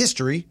company's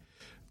history.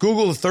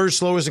 Google the third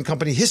slowest in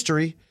company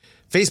history.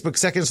 Facebook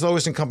second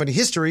slowest in company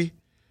history.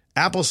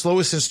 Apple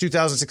slowest since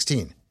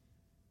 2016.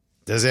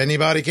 Does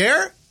anybody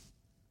care?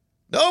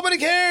 Nobody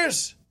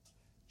cares.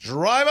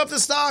 Drive up the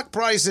stock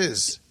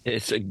prices.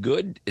 It's a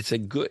good.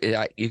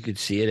 You could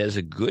see it as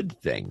a good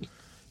thing.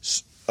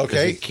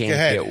 Okay, it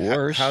can't get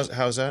worse.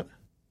 How's that?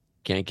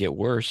 Can't get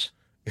worse.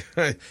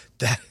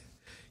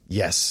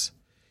 Yes.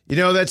 You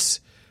know, that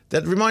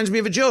reminds me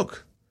of a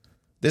joke.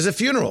 There's a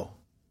funeral,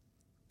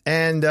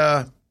 and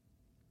the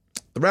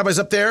rabbi's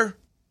up there,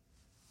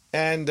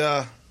 and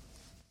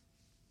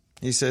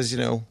he says,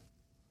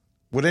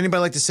 would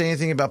anybody like to say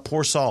anything about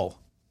poor Saul?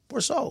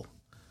 Poor Saul.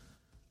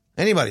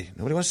 Anybody?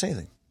 Nobody wants to say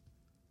anything.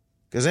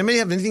 Does anybody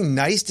have anything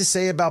nice to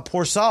say about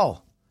poor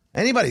Saul?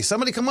 Anybody?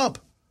 Somebody come up.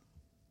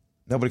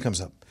 Nobody comes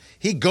up.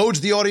 He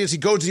goads the audience.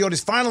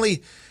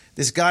 Finally,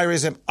 this guy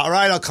raises him. All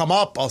right, I'll come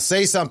up. I'll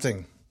say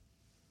something.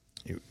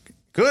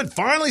 Good.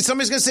 Finally,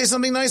 somebody's going to say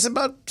something nice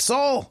about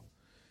Saul.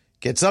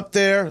 Gets up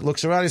there,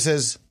 looks around. He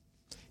says,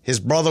 his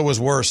brother was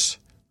worse.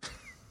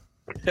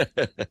 Yeah,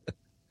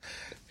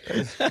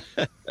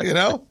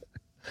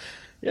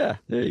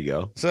 there you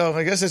go. So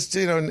I guess it's,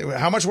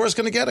 how much worse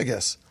can it get, I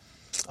guess.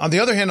 On the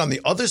other hand, on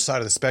the other side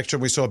of the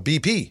spectrum, we saw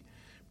BP,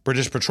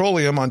 British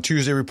Petroleum, on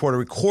Tuesday report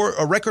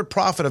a record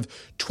profit of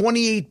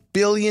 $28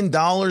 billion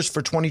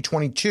for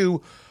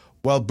 2022,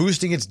 while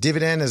boosting its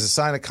dividend as a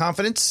sign of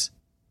confidence.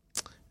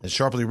 It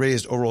sharply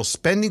raised overall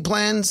spending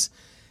plans,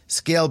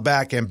 scaled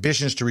back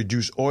ambitions to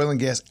reduce oil and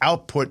gas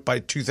output by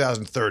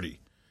 2030.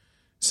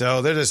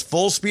 So they're just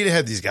full speed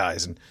ahead, these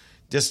guys, and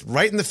just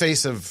right in the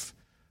face of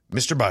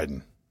Mr.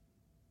 Biden,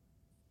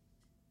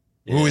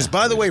 who is,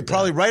 by the way,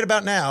 probably right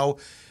about now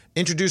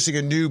introducing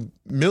a new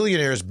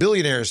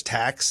billionaires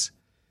tax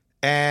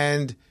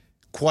and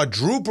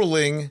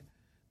quadrupling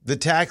the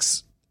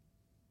tax,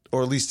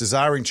 or at least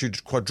desiring to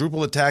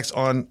quadruple the tax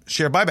on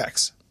share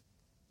buybacks.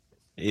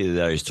 Either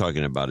that or he's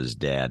talking about his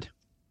dad.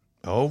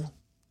 Oh,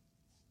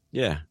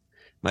 Yeah.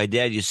 My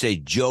dad used to say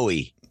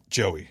Joey.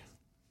 Joey.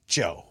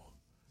 Joe.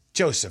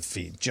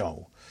 Josephine.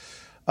 Joe.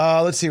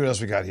 Let's see what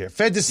else we got here.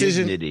 Fed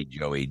decision. Dignity,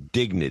 Joey.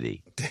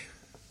 Dignity.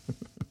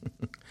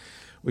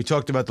 We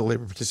talked about the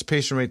labor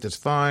participation rate. That's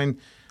fine.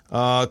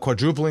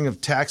 Quadrupling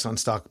of tax on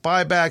stock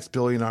buybacks.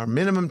 $1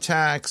 minimum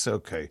tax.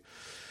 Okay.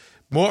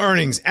 More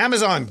earnings.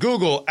 Amazon,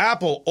 Google,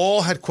 Apple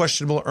all had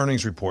questionable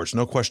earnings reports.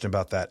 No question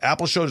about that.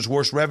 Apple showed its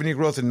worst revenue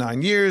growth in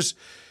 9 years.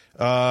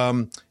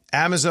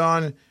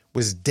 Amazon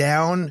was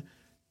down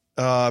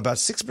about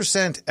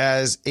 6%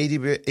 as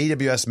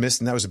AWS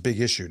missed, and that was a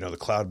big issue. The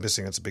cloud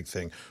missing, that's a big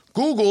thing.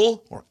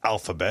 Google, or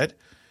Alphabet,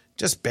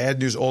 just bad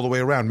news all the way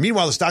around.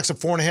 Meanwhile, the stock's up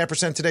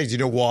 4.5% today. Do you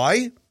know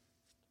why?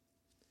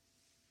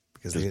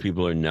 Because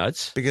people are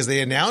nuts? Because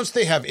they announced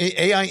they have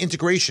AI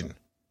integration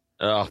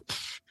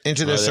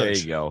into their search.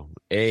 There you go.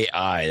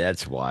 AI,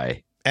 that's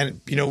why.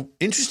 And,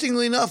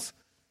 interestingly enough,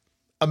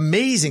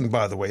 amazing,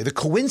 by the way, the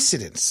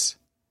coincidence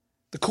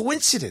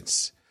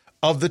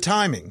of the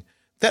timing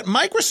that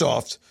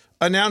Microsoft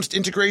announced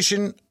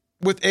integration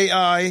with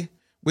AI,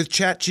 with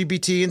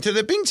ChatGPT into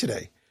their Bing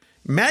today.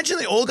 Imagine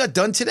they all got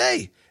done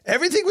today.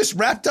 Everything was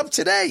wrapped up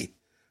today.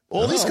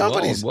 All these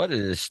companies. Whoa, what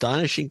an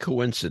astonishing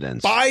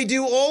coincidence.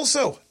 Baidu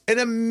also. An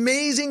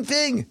amazing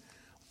thing.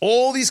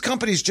 All these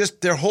companies,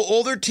 just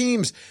all their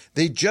teams,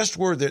 they just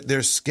were,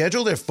 their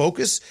schedule, their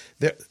focus,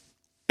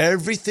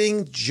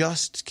 everything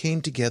just came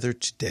together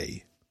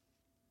today.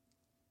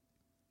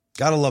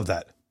 Gotta love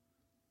that.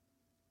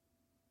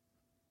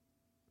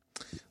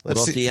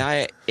 If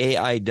the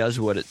AI does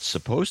what it's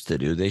supposed to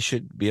do, they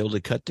should be able to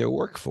cut their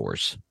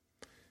workforce.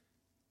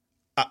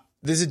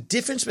 There's a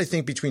difference, I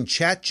think, between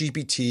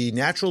ChatGPT,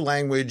 natural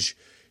language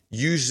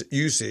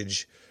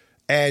usage,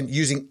 and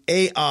using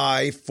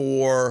AI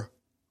for,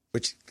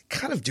 which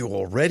kind of do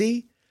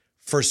already,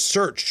 for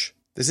search.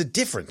 There's a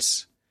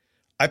difference.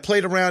 I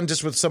played around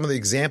just with some of the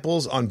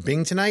examples on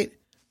Bing tonight.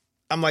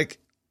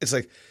 It's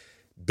like,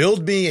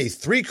 build me a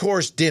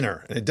 3-course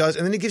dinner. And it does.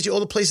 And then it gives you all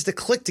the places to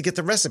click to get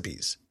the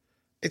recipes.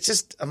 It's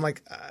just, I'm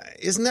like,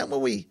 isn't that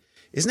what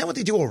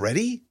they do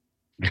already?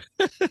 I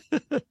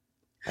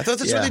thought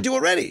that's what they do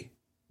already.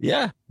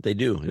 Yeah, they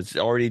do. It's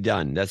already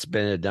done. That's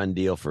been a done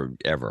deal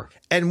forever.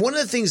 And one of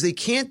the things they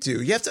can't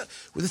do,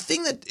 the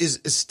thing that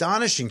is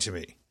astonishing to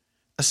me,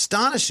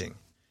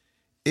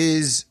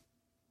 is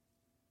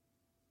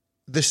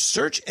the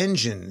search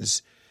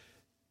engines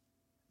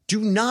do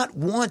not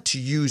want to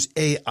use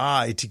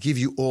AI to give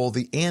you all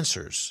the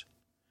answers.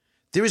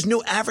 There is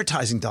no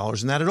advertising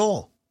dollars in that at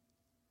all.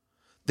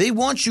 They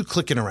want you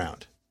clicking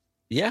around.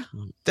 Yeah,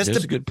 that's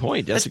a good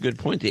point. That's a good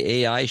point. The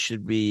AI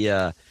should be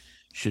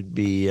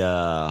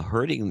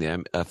hurting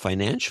them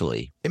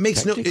financially. It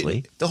makes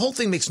the whole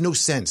thing makes no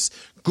sense.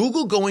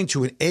 Google going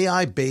to an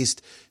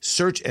AI-based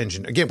search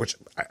engine again, which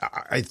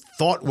I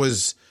thought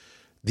was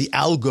the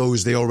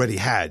algos they already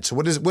had. So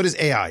what is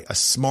AI? A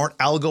smart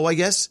algo, I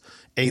guess.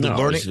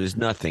 Learning. There's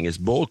nothing. It's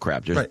bull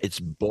crap. Right. It's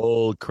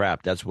bull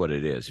crap. That's what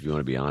it is. If you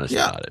want to be honest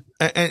about it.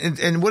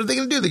 And what are they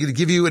going to do? They're going to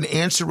give you an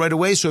answer right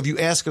away. So if you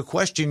ask a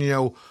question, I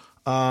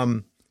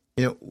don't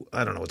know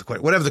what the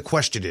question, whatever the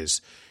question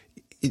is,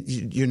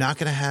 you're not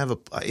going to have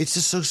it's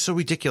just so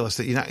ridiculous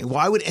that you're not.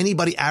 Why would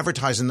anybody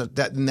advertise in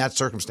that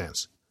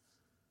circumstance?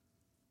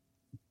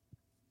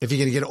 If you're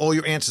going to get all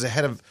your answers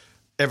ahead of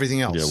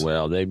everything else. Yeah,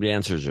 well, the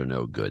answers are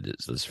no good.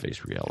 Let's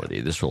face reality.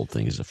 This whole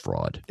thing is a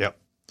fraud. Yep.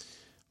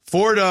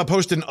 Ford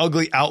posted an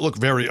ugly outlook,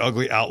 very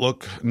ugly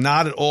outlook.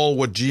 Not at all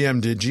what GM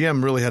did.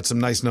 GM really had some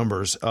nice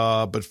numbers,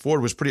 but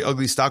Ford was pretty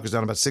ugly. Stock was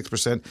down about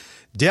 6%.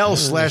 Dell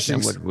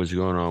slashing. What was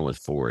going on with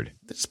Ford?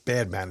 It's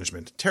bad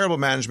management, terrible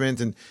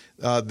management, and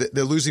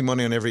they're losing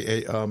money on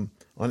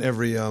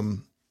every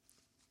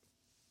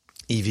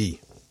EV.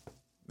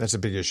 That's a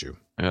big issue.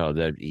 Oh,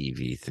 that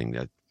EV thing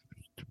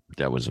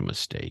that was a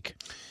mistake.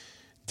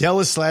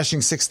 Dell is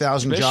slashing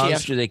 6,000 jobs. Especially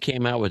after they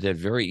came out with that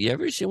you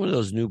ever seen one of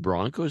those new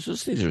Broncos?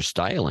 Those things are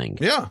styling.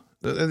 Yeah.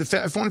 The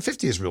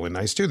F-150 is really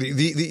nice, too.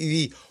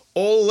 The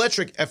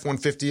all-electric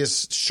F-150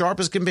 is sharp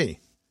as can be.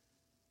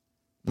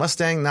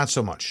 Mustang, not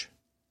so much.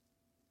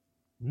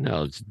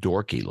 No, it's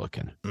dorky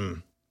looking.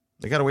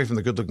 They got away from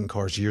the good-looking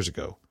cars years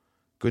ago.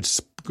 Good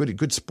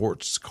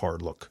sports car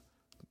look.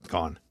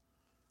 Gone.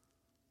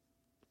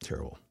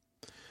 Terrible.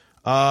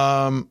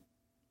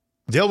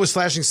 Dell was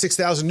slashing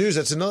 6,000 news.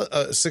 That's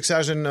another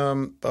 6,000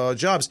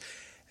 jobs,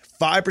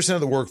 5% of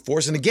the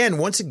workforce. And again,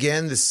 once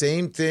again, the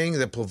same thing,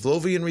 the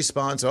Pavlovian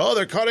response. Oh,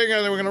 they're cutting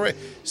and they were going to raise.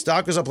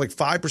 Stock was up like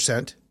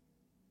 5%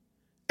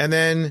 and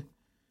then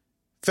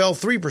fell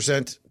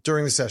 3%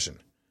 during the session.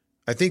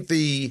 I think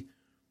the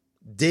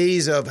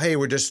days of, hey,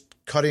 we're just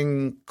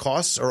cutting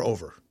costs are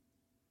over.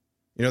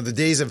 The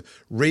days of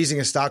raising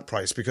a stock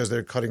price because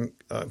they're cutting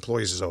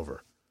employees is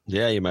over.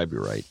 Yeah, you might be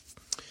right.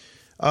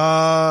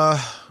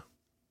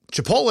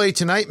 Chipotle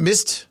tonight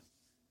missed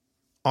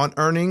on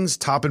earnings,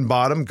 top and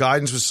bottom.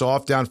 Guidance was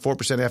soft, down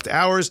 4% after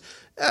hours.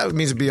 It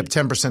means it'll be up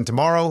 10%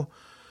 tomorrow.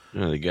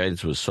 No, the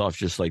guidance was soft,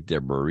 just like their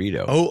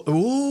burrito.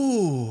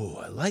 Oh,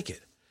 I like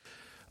it.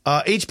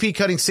 HP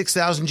cutting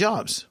 6,000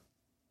 jobs.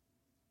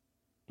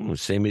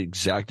 Same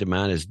exact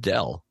amount as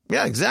Dell.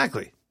 Yeah,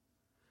 exactly.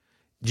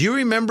 Do you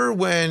remember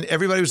when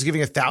everybody was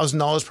giving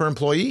 $1,000 per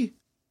employee?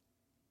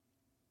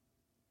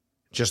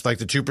 Just like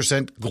the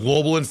 2%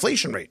 global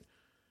inflation rate.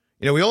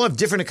 We all have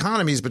different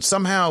economies, but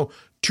somehow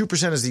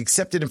 2% is the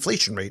accepted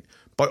inflation rate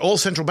by all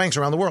central banks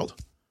around the world.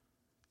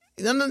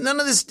 None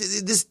of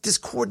this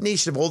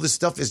coordination of all this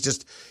stuff is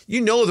just,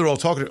 they're all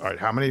talking. All right,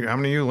 how many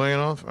are you laying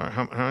off? All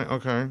right,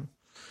 okay,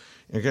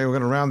 we're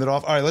going to round it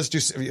off. All right, let's do.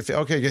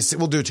 Okay, yes,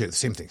 we'll do it too.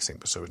 Same thing,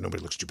 so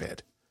nobody looks too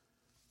bad.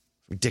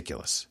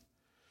 Ridiculous.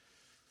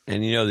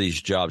 And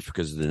these jobs,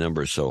 because the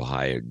number is so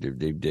high,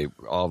 they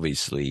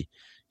obviously,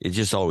 it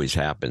just always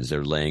happens.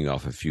 They're laying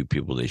off a few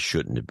people they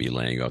shouldn't be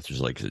laying off. There's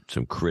like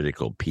some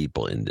critical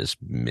people in this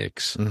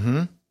mix.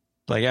 Mm-hmm.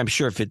 Like I'm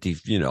sure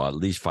 50, at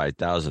least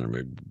 5,000 of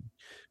them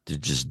are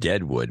just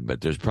deadwood,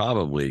 but there's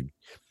probably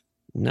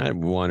not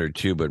one or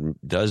two, but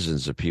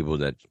dozens of people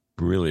that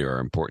really are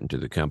important to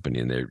the company,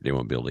 and they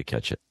won't be able to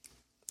catch it.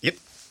 Yep.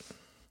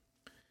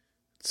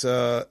 It's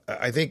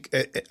I think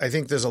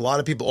there's a lot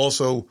of people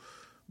also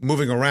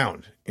moving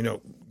around,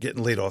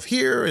 getting laid off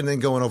here and then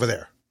going over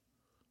there.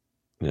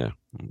 Yeah,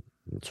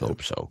 let's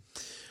hope so.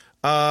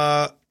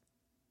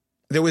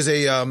 There was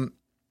a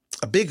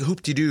big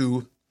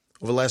hoop-de-doo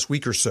over the last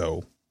week or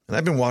so, and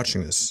I've been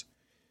watching this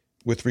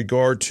with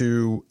regard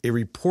to a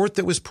report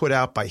that was put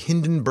out by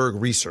Hindenburg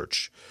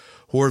Research,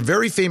 who are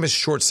very famous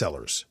short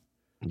sellers.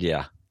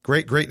 Yeah.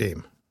 Great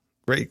name.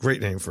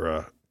 Great name for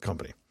a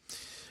company.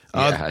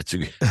 I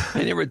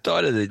never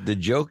thought of the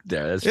joke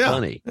there. That's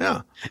funny.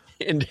 Yeah.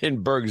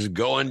 Hindenburg's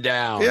going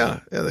down. Yeah,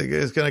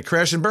 it's going to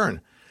crash and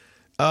burn.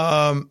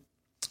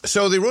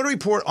 So they wrote a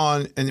report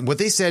on, and what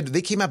they said,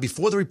 they came out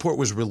before the report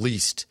was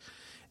released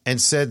and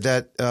said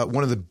that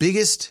one of the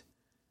biggest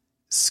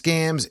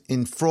scams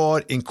in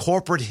fraud in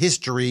corporate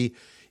history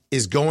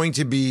is going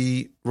to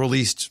be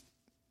released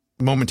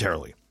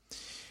momentarily.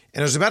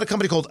 And it was about a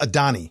company called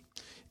Adani.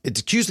 It's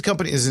accused the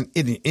company is an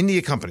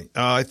India company.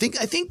 I think.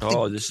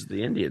 This is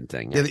the Indian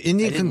thing. Yeah, the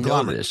Indian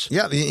conglomerate.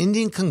 Yeah, the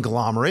Indian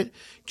conglomerate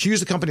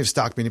accused the company of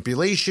stock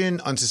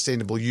manipulation,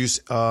 unsustainable use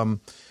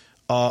of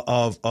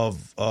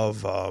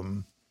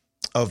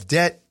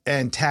debt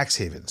and tax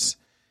havens.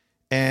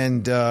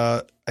 And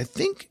I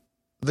think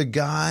the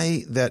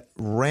guy that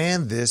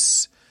ran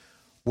this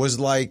was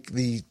like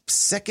the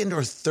second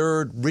or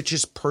third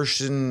richest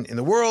person in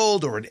the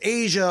world or in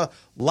Asia.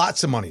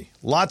 Lots of money.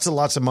 Lots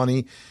of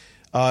money.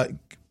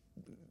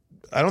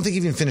 I don't think he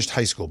even finished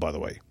high school, by the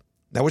way.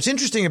 Now, what's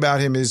interesting about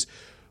him is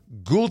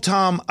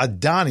Gautam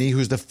Adani,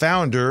 who's the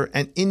founder,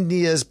 and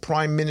India's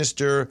Prime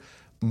Minister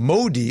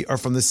Modi are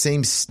from the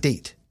same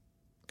state,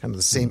 kind of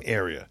the same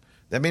area.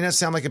 That may not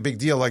sound like a big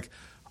deal. Like,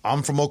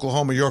 I'm from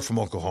Oklahoma, you're from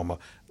Oklahoma.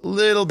 A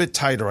little bit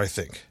tighter, I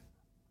think.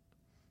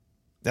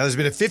 Now, there's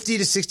been a 50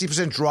 to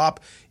 60% drop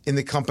in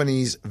the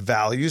company's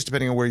values,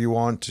 depending on where you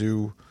want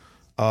to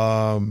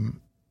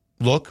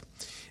look.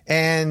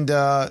 And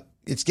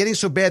it's getting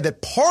so bad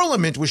that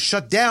Parliament was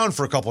shut down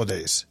for a couple of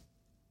days.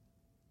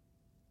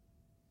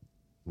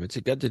 What's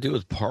it got to do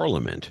with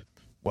Parliament?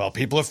 Well,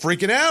 people are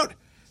freaking out.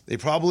 They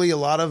probably, a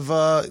lot of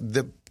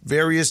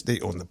they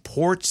own the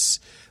ports,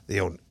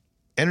 they own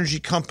energy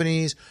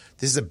companies.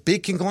 This is a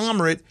big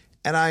conglomerate,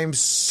 and I'm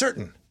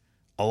certain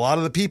a lot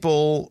of the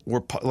people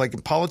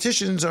like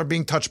politicians are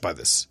being touched by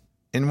this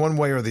in one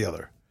way or the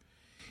other,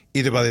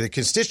 either by the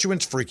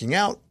constituents freaking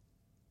out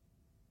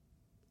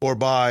or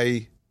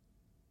by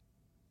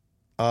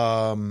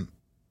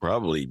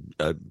probably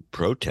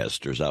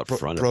protesters out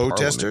front of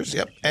protesters.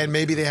 Parliament. Yep, and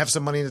maybe they have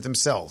some money in it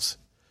themselves.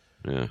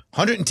 Yeah,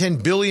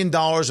 $110 billion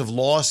of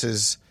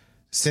losses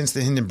since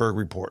the Hindenburg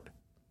report.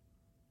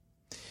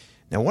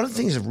 Now, one of the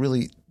things that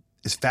really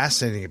is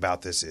fascinating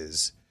about this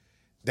is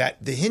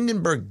that the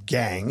Hindenburg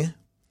gang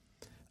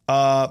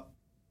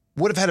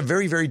would have had a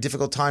very, very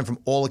difficult time from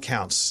all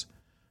accounts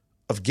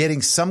of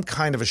getting some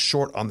kind of a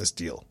short on this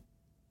deal.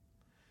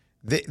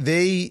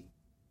 The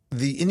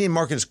Indian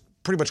market is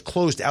pretty much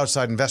closed to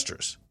outside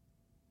investors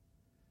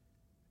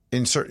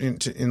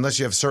unless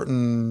you have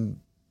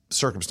certain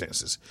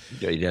circumstances.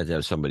 Yeah, you'd have to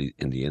have somebody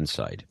in the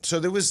inside. So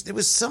there was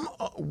some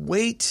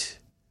weight,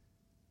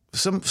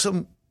 some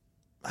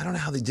I don't know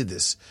how they did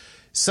this.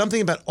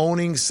 Something about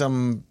owning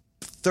some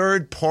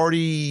third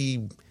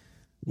party.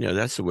 Yeah,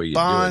 that's the way you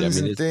bonds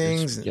do it. And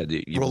things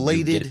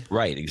related.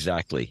 Right,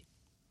 exactly.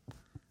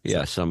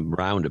 Yeah, some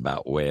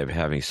roundabout way of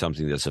having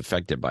something that's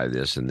affected by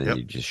this, and then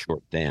you just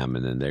short them,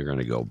 and then they're going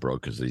to go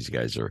broke because these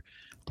guys are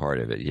part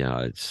of it.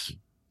 Yeah,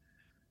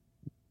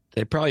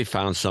 they probably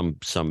found some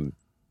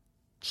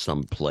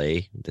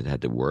play that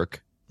had to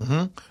work.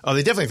 Mm-hmm. Oh,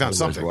 they definitely found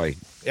something. Right.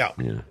 Yeah.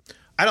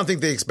 I don't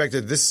think they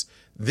expected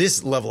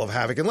this level of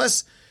havoc,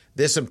 unless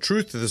there's some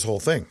truth to this whole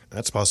thing.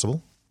 That's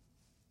possible.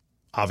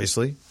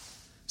 Obviously,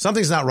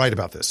 something's not right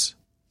about this.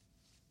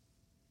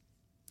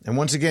 And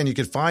once again, you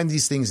can find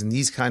these things in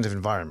these kinds of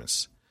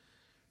environments.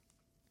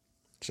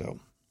 So,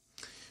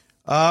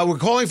 we're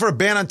calling for a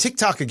ban on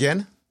TikTok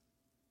again.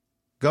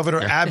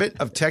 Governor Abbott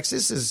of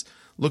Texas is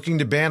looking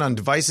to ban on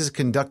devices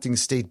conducting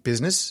state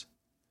business.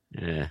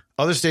 Yeah.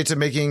 Other states are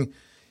making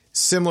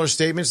similar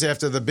statements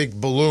after the big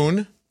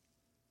balloon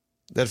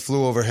that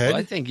flew overhead. Well,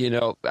 I think,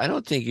 I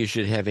don't think you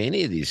should have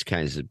any of these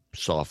kinds of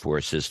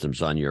software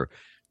systems on your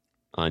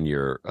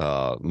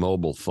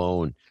mobile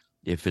phone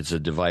if it's a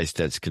device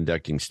that's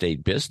conducting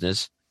state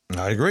business.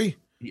 I agree.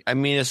 I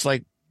mean, it's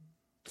like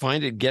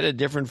get a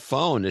different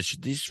phone.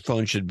 These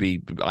phones should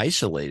be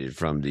isolated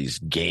from these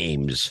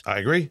games. I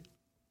agree.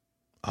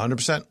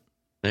 100%.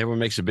 Everyone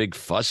makes a big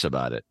fuss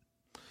about it.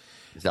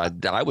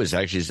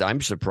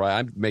 I'm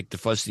surprised. I make the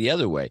fuss the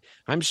other way.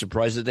 I'm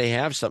surprised that they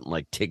have something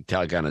like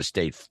TikTok on a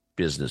state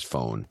business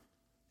phone.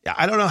 Yeah,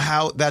 I don't know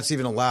how that's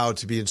even allowed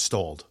to be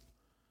installed.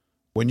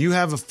 When you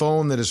have a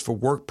phone that is for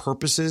work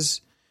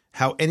purposes,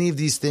 how any of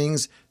these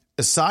things,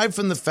 aside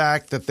from the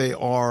fact that they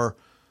are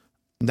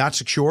not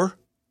secure,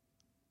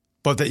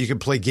 but that you can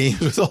play games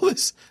with all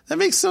this, that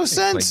makes no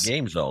sense. Play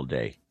games all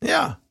day.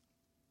 Yeah.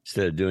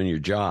 Instead of doing your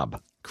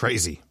job.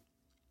 Crazy.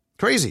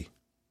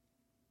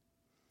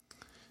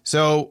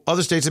 So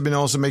other states have been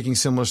also making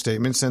similar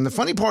statements. And the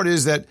funny part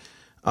is that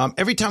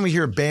every time we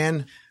hear a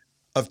ban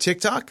of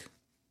TikTok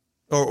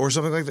or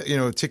something like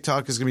that,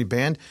 TikTok is going to be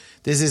banned,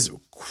 there's this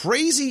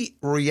crazy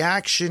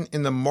reaction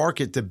in the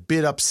market to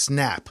bid up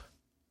Snap.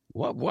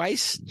 What? Why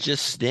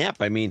just Snap?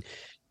 I mean,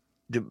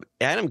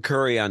 Adam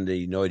Curry on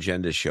the No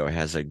Agenda show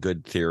has a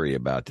good theory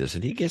about this,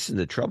 and he gets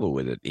into trouble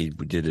with it. He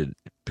did it,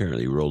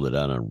 apparently rolled it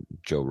out on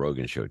Joe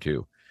Rogan's show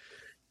too,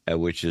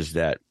 which is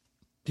that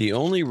the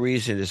only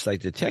reason it's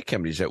like the tech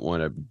companies that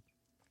want to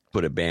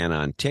put a ban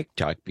on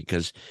TikTok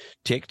because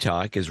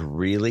TikTok is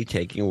really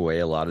taking away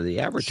a lot of the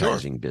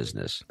advertising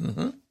business,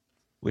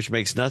 which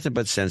makes nothing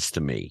but sense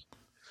to me.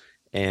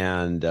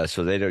 And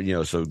so they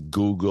don't, so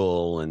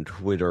Google and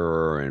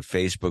Twitter and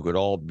Facebook would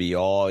all be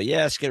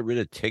let's get rid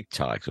of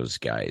TikTok, those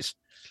guys.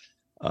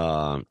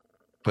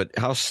 But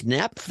how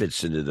Snap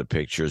fits into the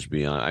picture is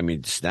beyond. I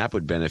mean, Snap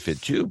would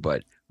benefit too,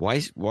 but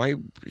why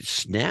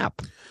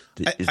Snap?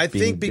 I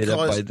think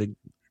because the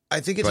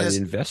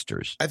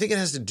investors. I think it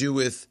has to do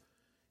with,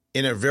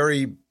 in a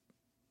very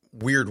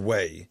weird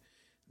way,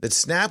 that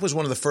Snap was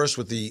one of the first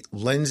with the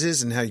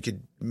lenses and how you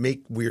could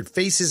make weird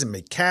faces and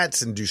make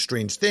cats and do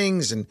strange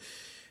things and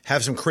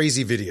have some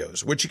crazy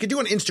videos, which you could do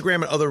on Instagram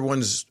and other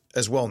ones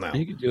as well now.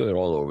 You could do it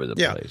all over the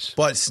place.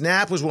 But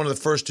Snap was one of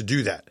the first to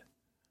do that.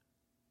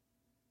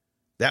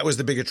 That was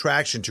the big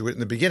attraction to it in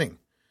the beginning.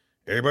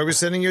 Everybody was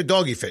sending you a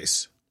doggy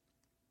face.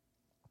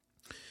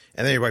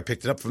 And then everybody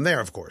picked it up from there,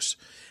 of course.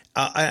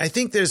 I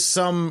think there's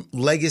some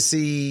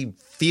legacy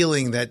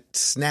feeling that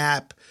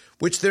Snap,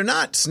 which they're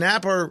not.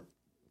 Snap are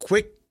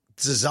quick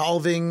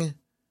dissolving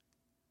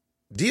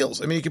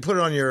deals. I mean, you can put it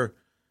on your,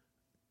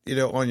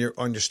 on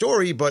your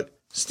story, but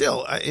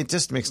still, it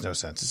just makes no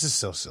sense. It's just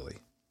so silly.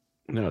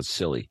 No, it's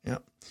silly. Yeah.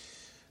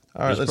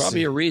 All right. There's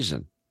probably a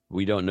reason.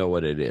 We don't know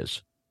what it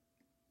is.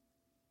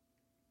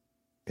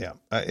 Yeah.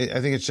 I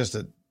think it's just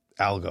an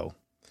algo.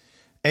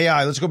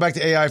 AI. Let's go back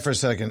to AI for a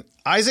second.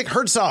 Isaac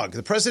Herzog,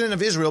 the president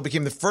of Israel,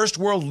 became the first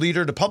world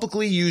leader to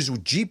publicly use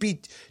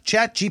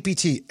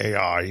ChatGPT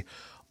AI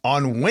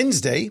on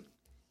Wednesday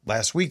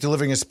last week,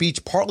 delivering a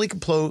speech partly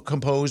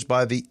composed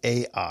by the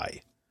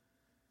AI.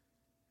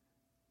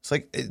 It's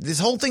like this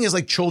whole thing is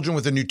like children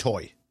with a new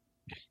toy.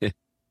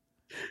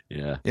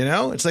 Yeah.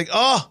 It's like,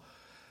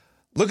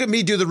 look at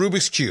me do the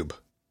Rubik's Cube.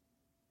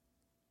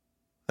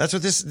 That's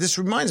what this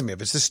reminds me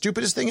of. It's the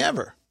stupidest thing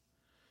ever.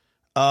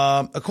 It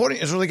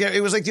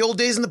was like the old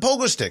days in the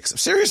pogo sticks.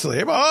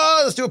 Seriously,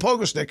 let's do a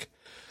pogo stick.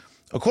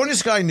 According to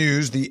Sky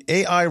News, the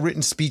AI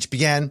written speech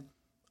began,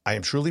 "I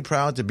am truly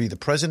proud to be the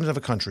president of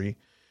a country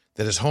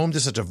that is home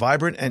to such a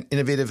vibrant and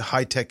innovative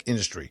high-tech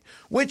industry,"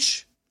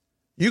 which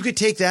you could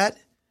take that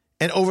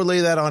and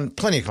overlay that on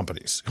plenty of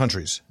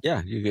countries.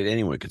 Yeah,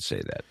 anyone could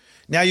say that.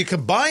 Now you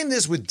combine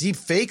this with deep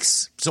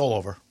fakes, it's all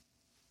over.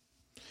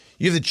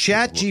 You have the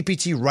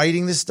ChatGPT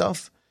writing this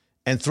stuff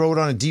and throw it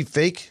on a deep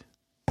fake.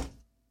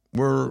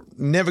 We're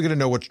never going to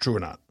know what's true or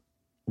not.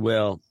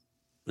 Well,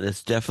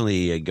 that's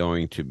definitely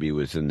going to be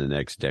within the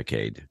next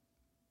decade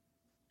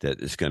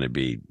that it's going to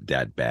be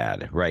that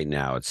bad. Right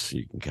now,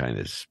 you can kind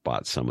of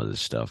spot some of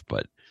this stuff,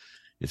 but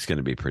it's going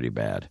to be pretty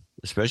bad,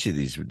 especially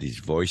these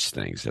voice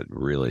things that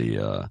really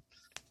are.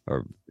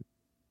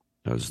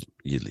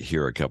 You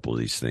hear a couple of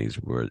these things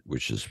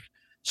which is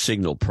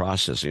signal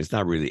processing. It's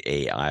not really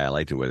AI. I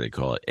like the way they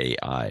call it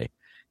AI.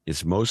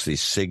 It's mostly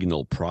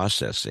signal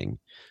processing.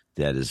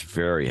 That is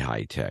very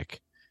high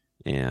tech,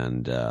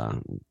 and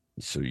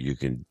so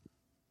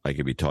I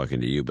could be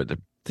talking to you, but the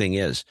thing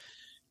is,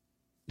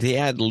 the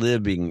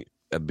ad-libbing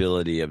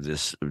ability of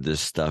this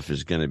stuff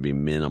is going to be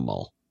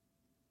minimal.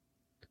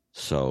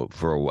 So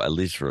at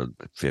least for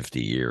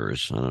 50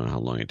 years, I don't know how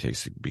long it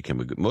takes to become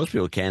a good. Most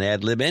people can't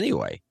ad-lib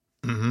anyway.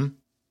 Mm-hmm.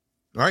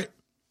 All right.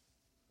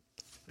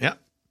 Yeah.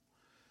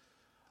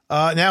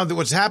 Now,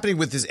 what's happening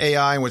with this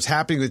AI and what's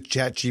happening with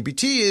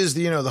ChatGPT is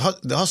the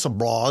hustle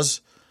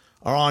bras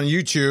are on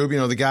YouTube,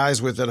 the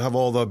guys that have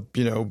all the,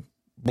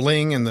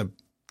 bling and the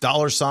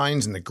dollar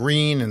signs and the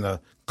green and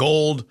the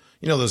gold,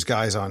 those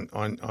guys on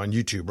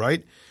YouTube,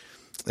 right?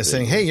 They're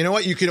saying, hey, you know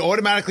what? You can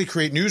automatically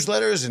create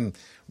newsletters and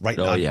write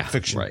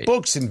nonfiction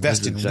books,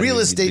 invest in real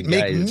estate,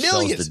 make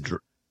millions.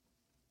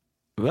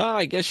 Well,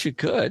 I guess you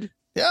could.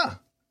 Yeah.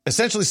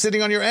 Essentially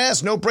sitting on your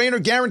ass, no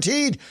brainer,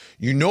 guaranteed.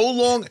 You no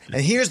longer,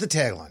 and here's the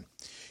tagline,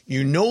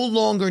 you no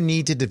longer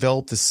need to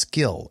develop the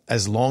skill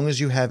as long as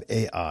you have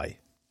AI.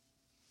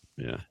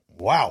 Yeah.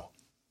 Wow.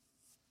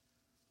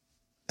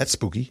 That's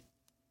spooky.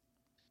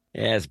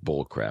 Yeah, it's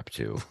bullcrap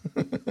too.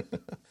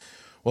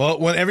 Well,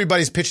 when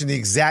everybody's pitching the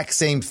exact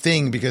same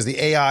thing because the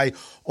AI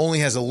only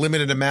has a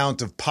limited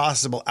amount of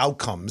possible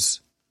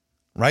outcomes,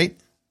 right?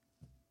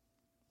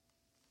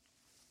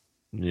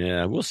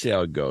 Yeah, we'll see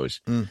how it goes.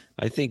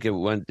 I think it's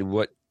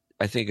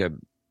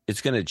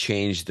going to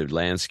change the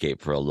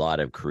landscape for a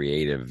lot of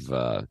creative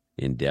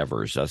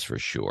endeavors. That's for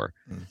sure,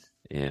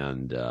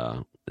 and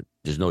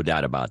there's no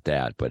doubt about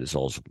that. But it's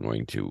also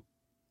going to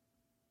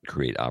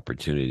create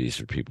opportunities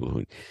for people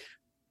who.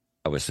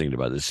 I was thinking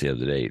about this the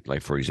other day,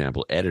 like, for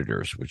example,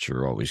 editors, which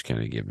are always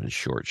kind of given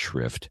short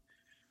shrift.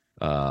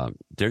 They're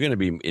going to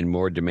be in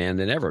more demand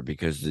than ever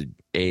because the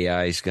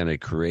AI is going to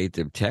create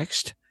the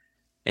text,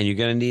 and you're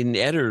going to need an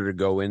editor to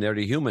go in there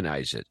to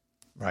humanize it.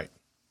 Right.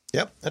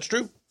 Yep, that's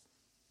true.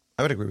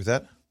 I would agree with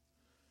that.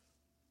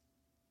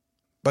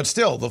 But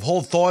still, the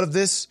whole thought of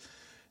this,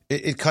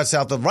 it cuts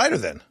out the writer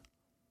then.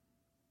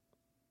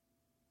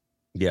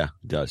 Yeah,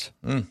 it does.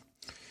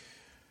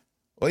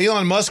 Well,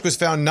 Elon Musk was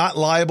found not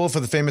liable for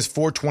the famous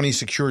 420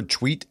 secured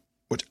tweet,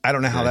 which I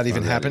don't know how that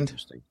even happened.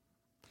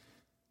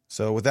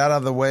 So with that out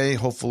of the way,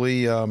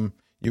 hopefully you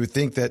would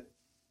think that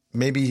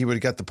maybe he would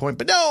have got the point.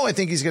 But no, I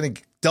think he's going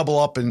to double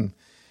up and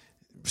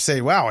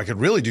say, wow, I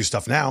could really do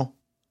stuff now.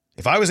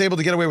 If I was able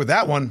to get away with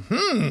that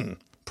one,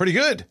 pretty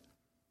good.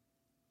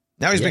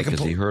 Now he's been because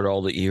he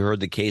heard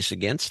the case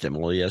against him.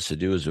 All he has to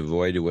do is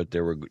avoid what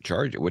they were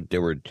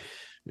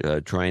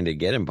trying to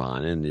get him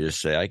on, and just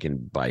say, I can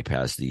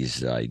bypass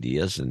these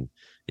ideas. And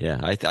yeah,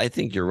 I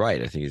think you're right.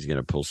 I think he's going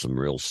to pull some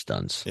real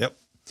stunts. Yep.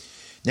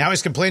 Now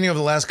he's complaining over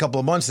the last couple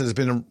of months that it's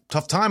been a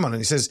tough time on it.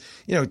 He says,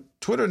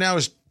 Twitter now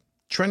is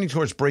trending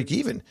towards break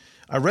even.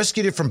 I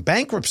rescued it from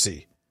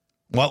bankruptcy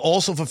while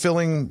also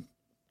fulfilling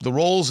the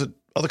roles at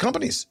other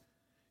companies.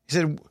 He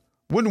said,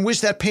 wouldn't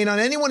wish that pain on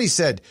anyone, he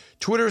said.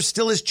 Twitter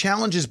still has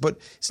challenges, but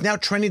it's now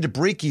trending to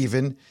break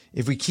even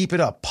if we keep it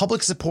up.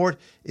 Public support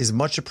is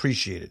much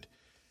appreciated.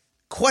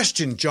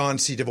 Question, John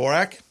C.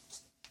 Dvorak.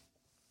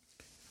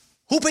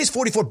 Who pays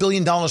 $44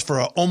 billion for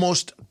an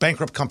almost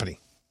bankrupt company?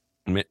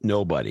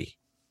 Nobody.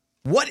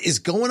 What is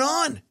going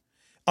on?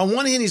 On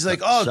one hand, he's like,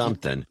 oh,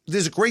 something.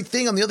 There's a great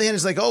thing. On the other hand,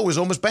 it's like, oh, it was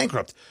almost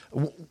bankrupt.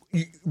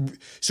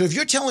 So if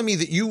you're telling me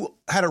that you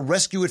had to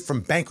rescue it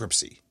from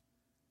bankruptcy,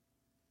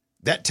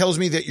 that tells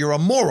me that you're a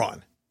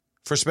moron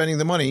for spending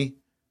the money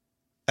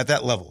at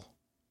that level.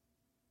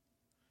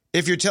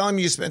 If you're telling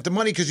me you spent the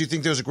money because you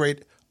think there's a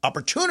great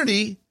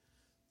opportunity,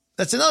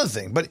 that's another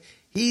thing. But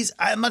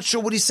I'm not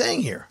sure what he's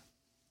saying here.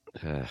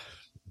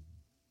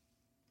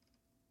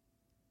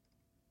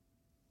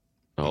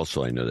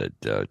 Also, I know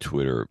that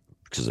Twitter,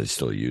 because I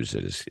still use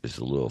it, is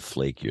a little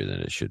flakier than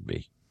it should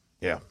be.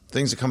 Yeah,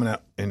 things are coming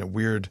out in a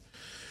weird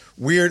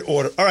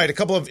order. All right, a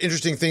couple of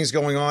interesting things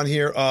going on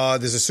here.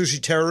 There's a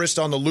sushi terrorist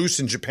on the loose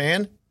in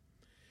Japan.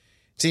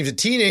 It seems a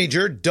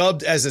teenager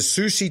dubbed as the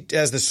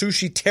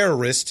sushi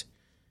terrorist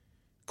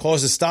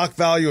caused the stock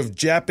value of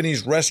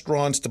Japanese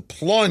restaurants to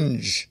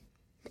plunge.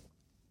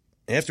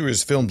 After he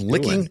was filmed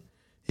licking,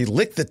 he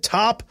licked the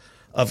top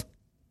of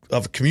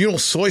communal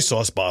soy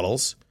sauce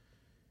bottles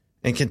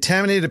and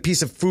contaminated a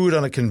piece of food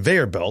on a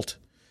conveyor belt.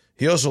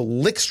 He also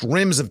licked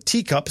rims of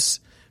teacups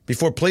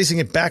before placing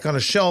it back on a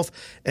shelf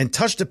and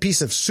touched a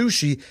piece of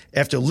sushi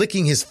after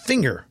licking his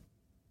finger.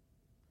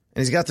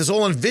 And he's got this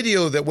all on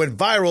video that went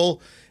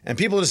viral, and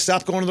people just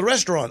stopped going to the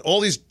restaurant.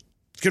 All these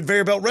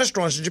conveyor belt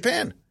restaurants in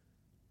Japan.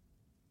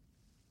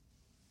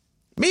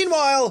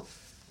 Meanwhile,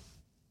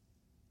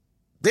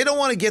 they don't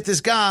want to get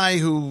this guy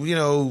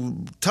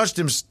who, touched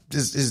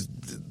his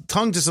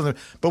tongue to something,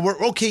 but we're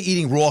okay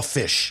eating raw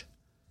fish.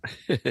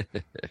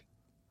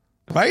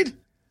 Right?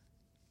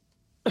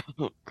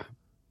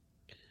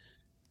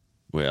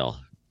 Well,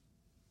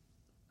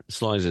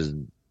 as long as it's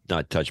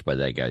not touched by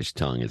that guy's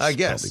tongue, it's I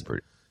guess. probably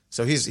pretty.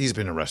 So he's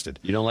been arrested.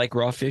 You don't like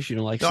raw fish? You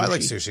don't like sushi? No, I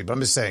like sushi, but I'm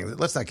just saying,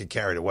 let's not get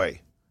carried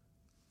away.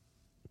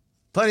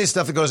 Plenty of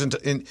stuff that goes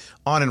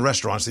on in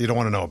restaurants that you don't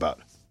want to know about.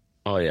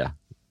 Oh, yeah.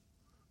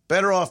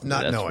 Better off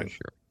not knowing.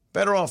 Sure.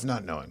 Better off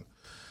not knowing.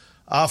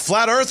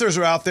 Flat earthers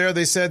are out there.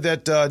 They said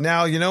that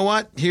now, you know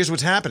what? Here's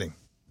what's happening.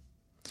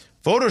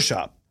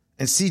 Photoshop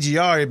and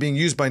CGI are being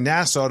used by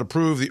NASA to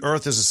prove the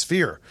Earth is a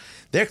sphere.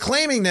 They're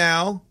claiming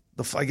now,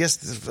 I guess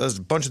there's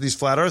a bunch of these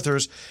flat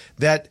earthers,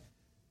 that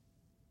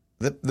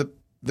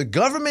the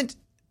government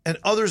and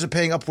others are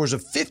paying upwards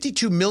of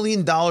 $52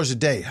 million a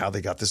day. How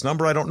they got this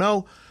number, I don't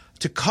know,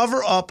 to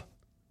cover up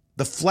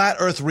the flat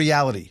earth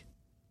reality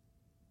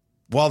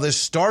while there's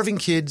starving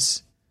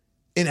kids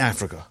in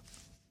Africa.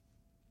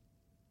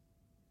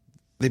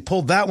 They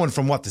pulled that one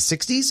from what, the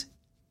 60s?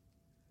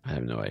 I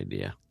have no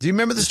idea. Do you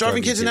remember the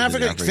starving kids in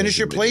Africa? Finish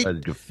your plate? The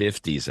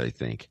 50s, I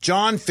think.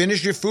 John,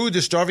 finish your food.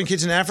 The starving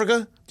kids in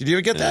Africa? Did you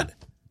ever get that?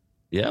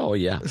 Yeah, oh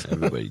yeah,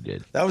 everybody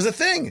did. That was a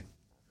thing.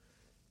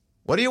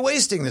 What are you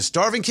wasting? The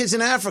starving kids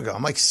in Africa.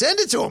 I'm like, send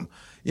it to them.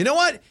 You know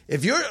what?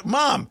 If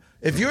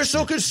you're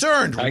so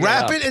concerned,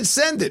 wrap it and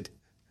send it.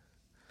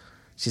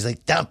 She's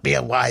like, don't be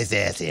a wise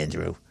ass,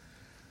 Andrew.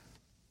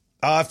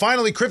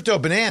 Finally, crypto.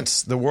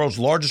 Binance, the world's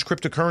largest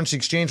cryptocurrency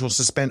exchange, will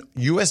suspend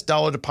U.S.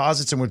 dollar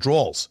deposits and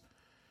withdrawals.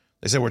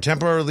 They said we're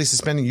temporarily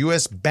suspending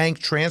U.S. bank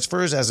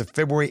transfers as of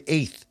February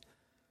 8th.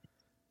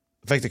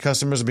 Affected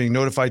customers are being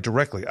notified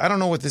directly. I don't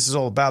know what this is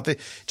all about.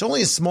 It's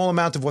only a small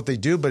amount of what they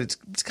do, but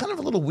it's kind of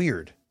a little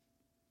weird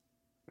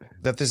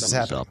that this is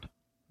happening.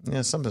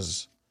 Yeah,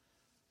 something's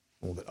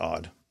a little bit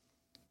odd.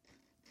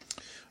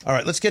 All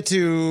right, let's get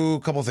to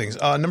a couple of things.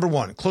 Number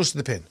one, close to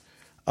the pin.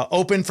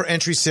 Open for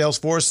entry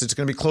Salesforce. It's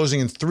going to be closing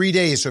in 3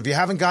 days. So if you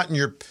haven't gotten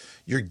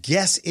your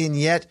guess in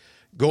yet,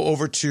 go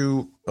over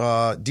to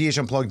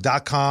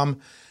dhunplugged.com,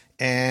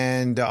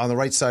 and on the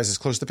right side is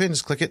close to the pin.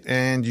 Just click it,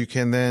 and you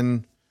can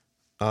then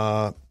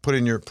put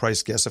in your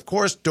price guess. Of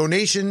course,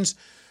 donations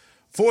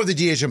for the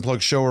DH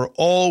Unplugged show are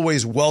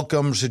always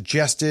welcome,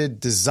 suggested,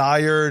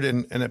 desired,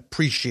 and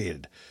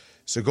appreciated.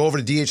 So go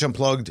over to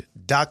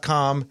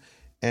dhunplugged.com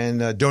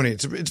and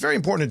donate. It's very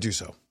important to do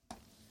so.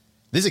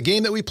 This is a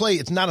game that we play.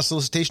 It's not a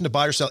solicitation to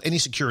buy or sell any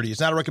security. It's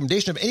not a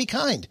recommendation of any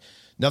kind.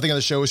 Nothing on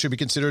the show should be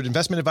considered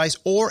investment advice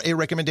or a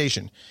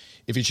recommendation.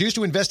 If you choose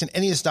to invest in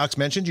any of the stocks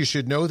mentioned, you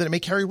should know that it may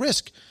carry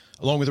risk,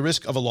 along with the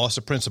risk of a loss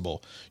of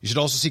principal. You should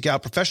also seek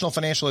out professional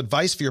financial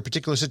advice for your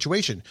particular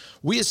situation.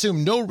 We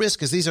assume no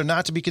risk, as these are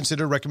not to be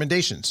considered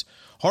recommendations.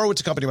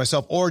 Horowitz & Company,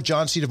 myself, or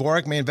John C.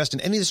 Dvorak may invest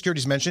in any of the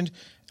securities mentioned,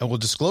 and we'll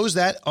disclose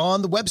that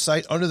on the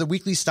website under the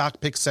weekly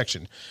stock picks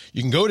section.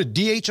 You can go to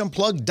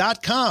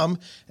dhunplugged.com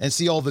and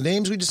see all the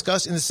names we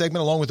discussed in this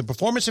segment, along with the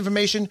performance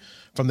information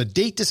from the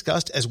date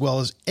discussed, as well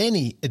as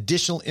any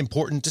additional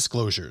important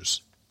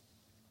disclosures.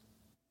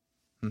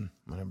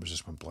 My numbers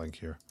just went blank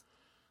here.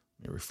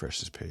 Let me refresh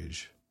this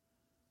page.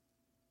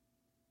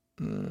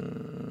 I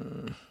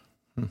don't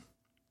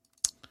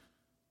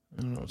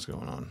know what's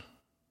going on.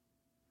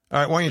 All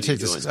right, why don't you take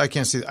this? I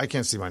can't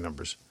see my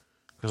numbers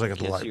because I got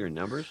the live. See your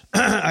numbers?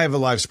 I have a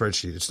live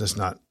spreadsheet. It's just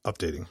not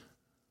updating.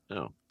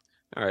 Oh,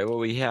 all right. Well,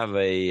 we have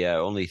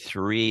only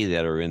 3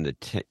 that are in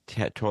the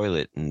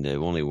toilet, and the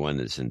only one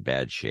that's in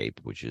bad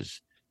shape, which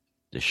is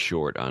the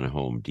short on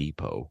Home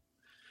Depot.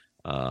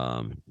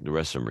 The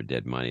rest of them are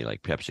dead money.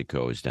 Like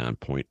PepsiCo is down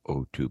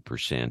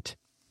 0.02%,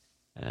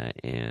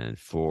 and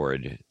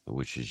Ford,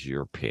 which is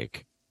your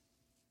pick,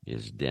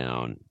 is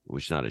down.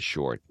 Which is not a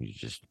short. You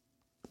just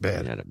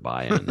had a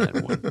buy on that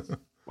one.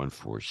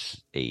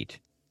 148.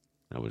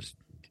 That was.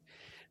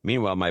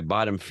 Meanwhile, my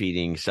bottom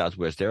feeding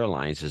Southwest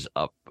Airlines is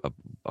up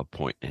a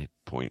point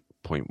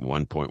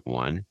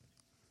 1.1,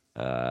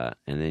 and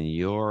then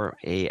your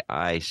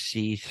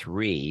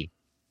AIC3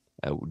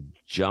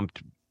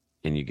 jumped.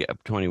 And you get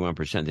up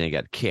 21%, then you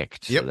got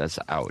kicked. So that's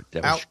out.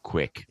 That was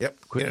quick. Yep.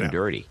 Quick and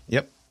dirty.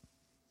 Yep.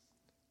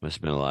 Must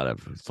have been a lot of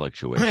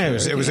fluctuation.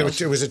 It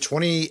was at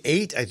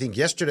 28, I think,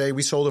 yesterday.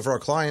 We sold it for our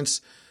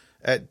clients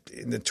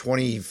in the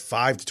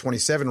 25 to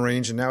 27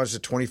 range, and now it's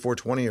at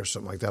 24.20 or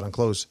something like that on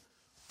close.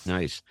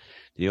 Nice.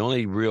 The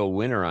only real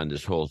winner on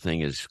this whole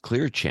thing is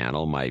Clear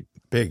Channel.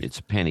 It's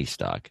a penny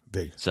stock.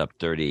 Big. It's up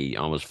 30,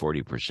 almost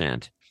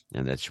 40%.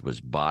 And that was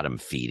bottom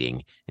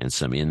feeding and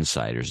some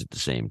insiders at the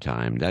same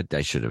time. That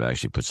I should have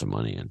actually put some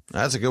money in.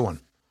 That's a good one.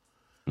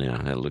 Yeah,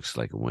 that looks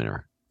like a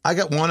winner. I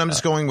got one. I'm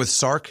just going with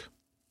SARK,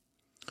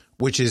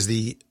 which is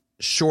the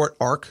short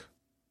ARK.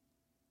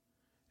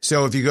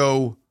 So if you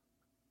go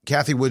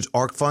Cathie Wood's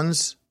ARK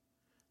funds,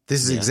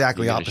 this is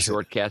exactly opposite.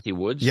 Short Cathie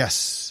Woods?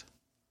 Yes.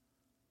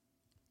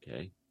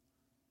 Okay.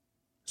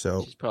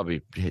 So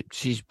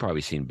she's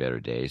probably seen better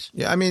days.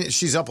 Yeah, I mean,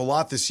 she's up a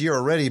lot this year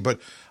already,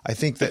 but I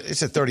think that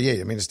it's at 38.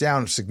 I mean, it's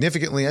down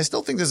significantly. I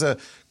still think there's a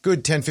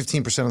good 10,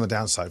 15% on the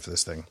downside for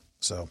this thing.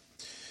 So,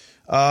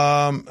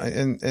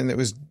 and it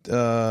was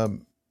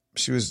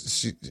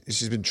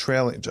she's been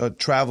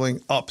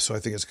traveling up, so I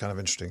think it's kind of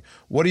interesting.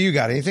 What do you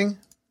got? Anything?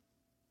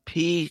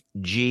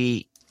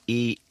 PGEN.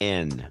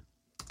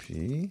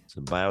 P. It's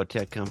a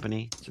biotech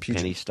company. It's a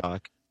penny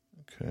stock.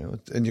 Okay,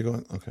 and you're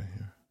going okay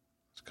here.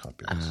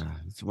 Copy this.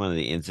 It's one of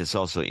the. It's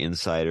also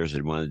insiders,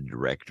 and one of the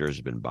directors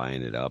have been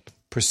buying it up.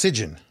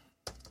 Precision.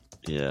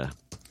 Yeah.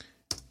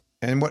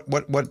 And what?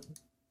 15%,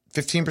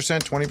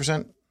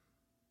 20%?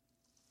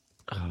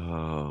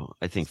 Oh,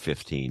 I think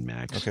 15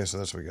 max. Okay, so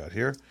that's what we got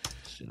here.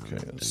 Okay,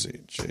 let's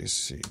see.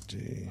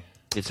 JCD.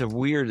 It's a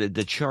weird.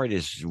 The chart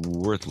is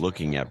worth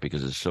looking at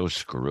because it's so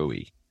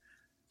screwy.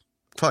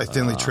 Probably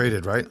thinly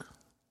traded, right?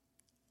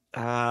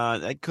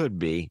 That could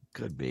be.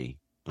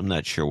 I'm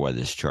not sure why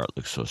this chart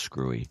looks so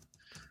screwy.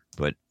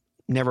 But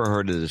never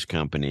heard of this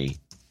company,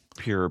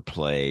 pure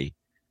play,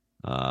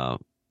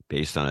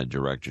 based on a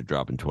director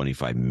dropping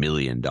 $25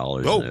 million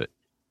in it.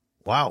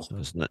 Wow. So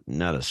it's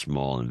not a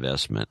small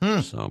investment.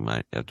 So I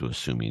might have to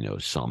assume he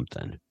knows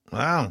something.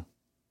 Wow.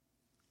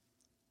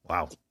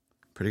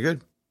 Pretty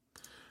good.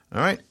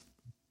 All right.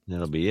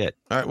 That'll be it.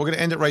 All right. We're going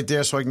to end it right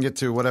there so I can get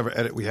to whatever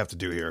edit we have to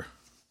do here.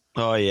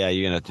 Oh, yeah,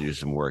 you're going to have to do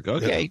some work.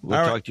 Okay, we'll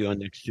All talk right. to you on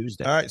next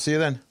Tuesday. All right, see you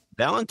then.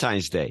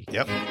 Valentine's Day.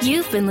 Yep.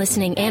 You've been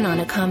listening in on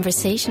a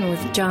conversation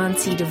with John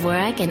C.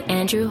 Dvorak and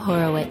Andrew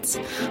Horowitz.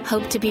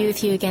 Hope to be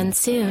with you again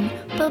soon.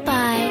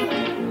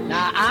 Bye-bye.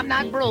 Now, I'm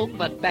not broke,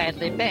 but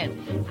badly bent.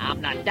 I'm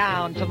not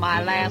down to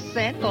my last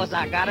cent, 'cause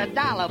I got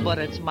 $1, but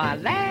it's my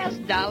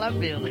last dollar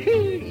bill.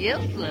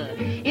 Yes, sir.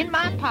 In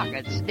my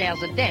pockets,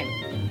 there's a dent.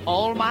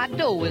 All my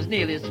dough is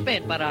nearly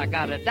spent, but I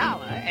got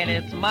 $1, and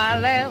it's my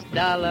last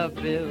dollar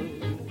bill.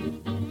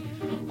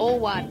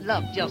 Oh, I'd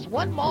love just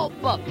one more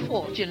buck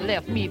fortune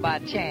left me by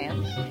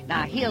chance.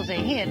 Now, here's a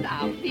hint,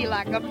 I feel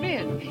like a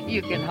mint.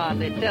 You can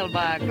hardly tell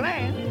by a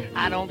glance.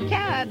 I don't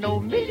care, no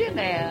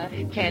millionaire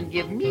can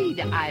give me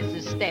the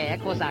icy stare,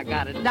 'cause I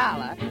got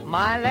 $1,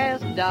 my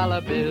last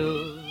dollar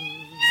bill.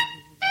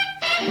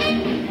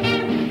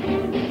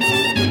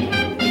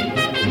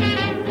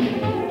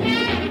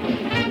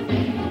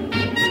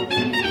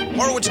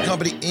 Horowitz &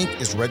 Company, Inc.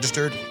 is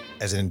registered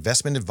as an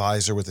investment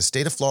advisor with the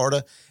state of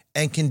Florida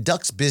and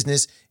conducts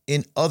business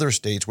in other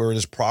states where it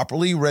is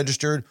properly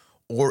registered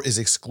or is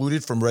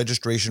excluded from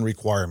registration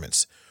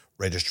requirements.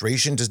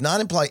 Registration does not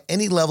imply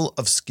any level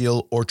of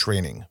skill or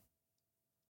training.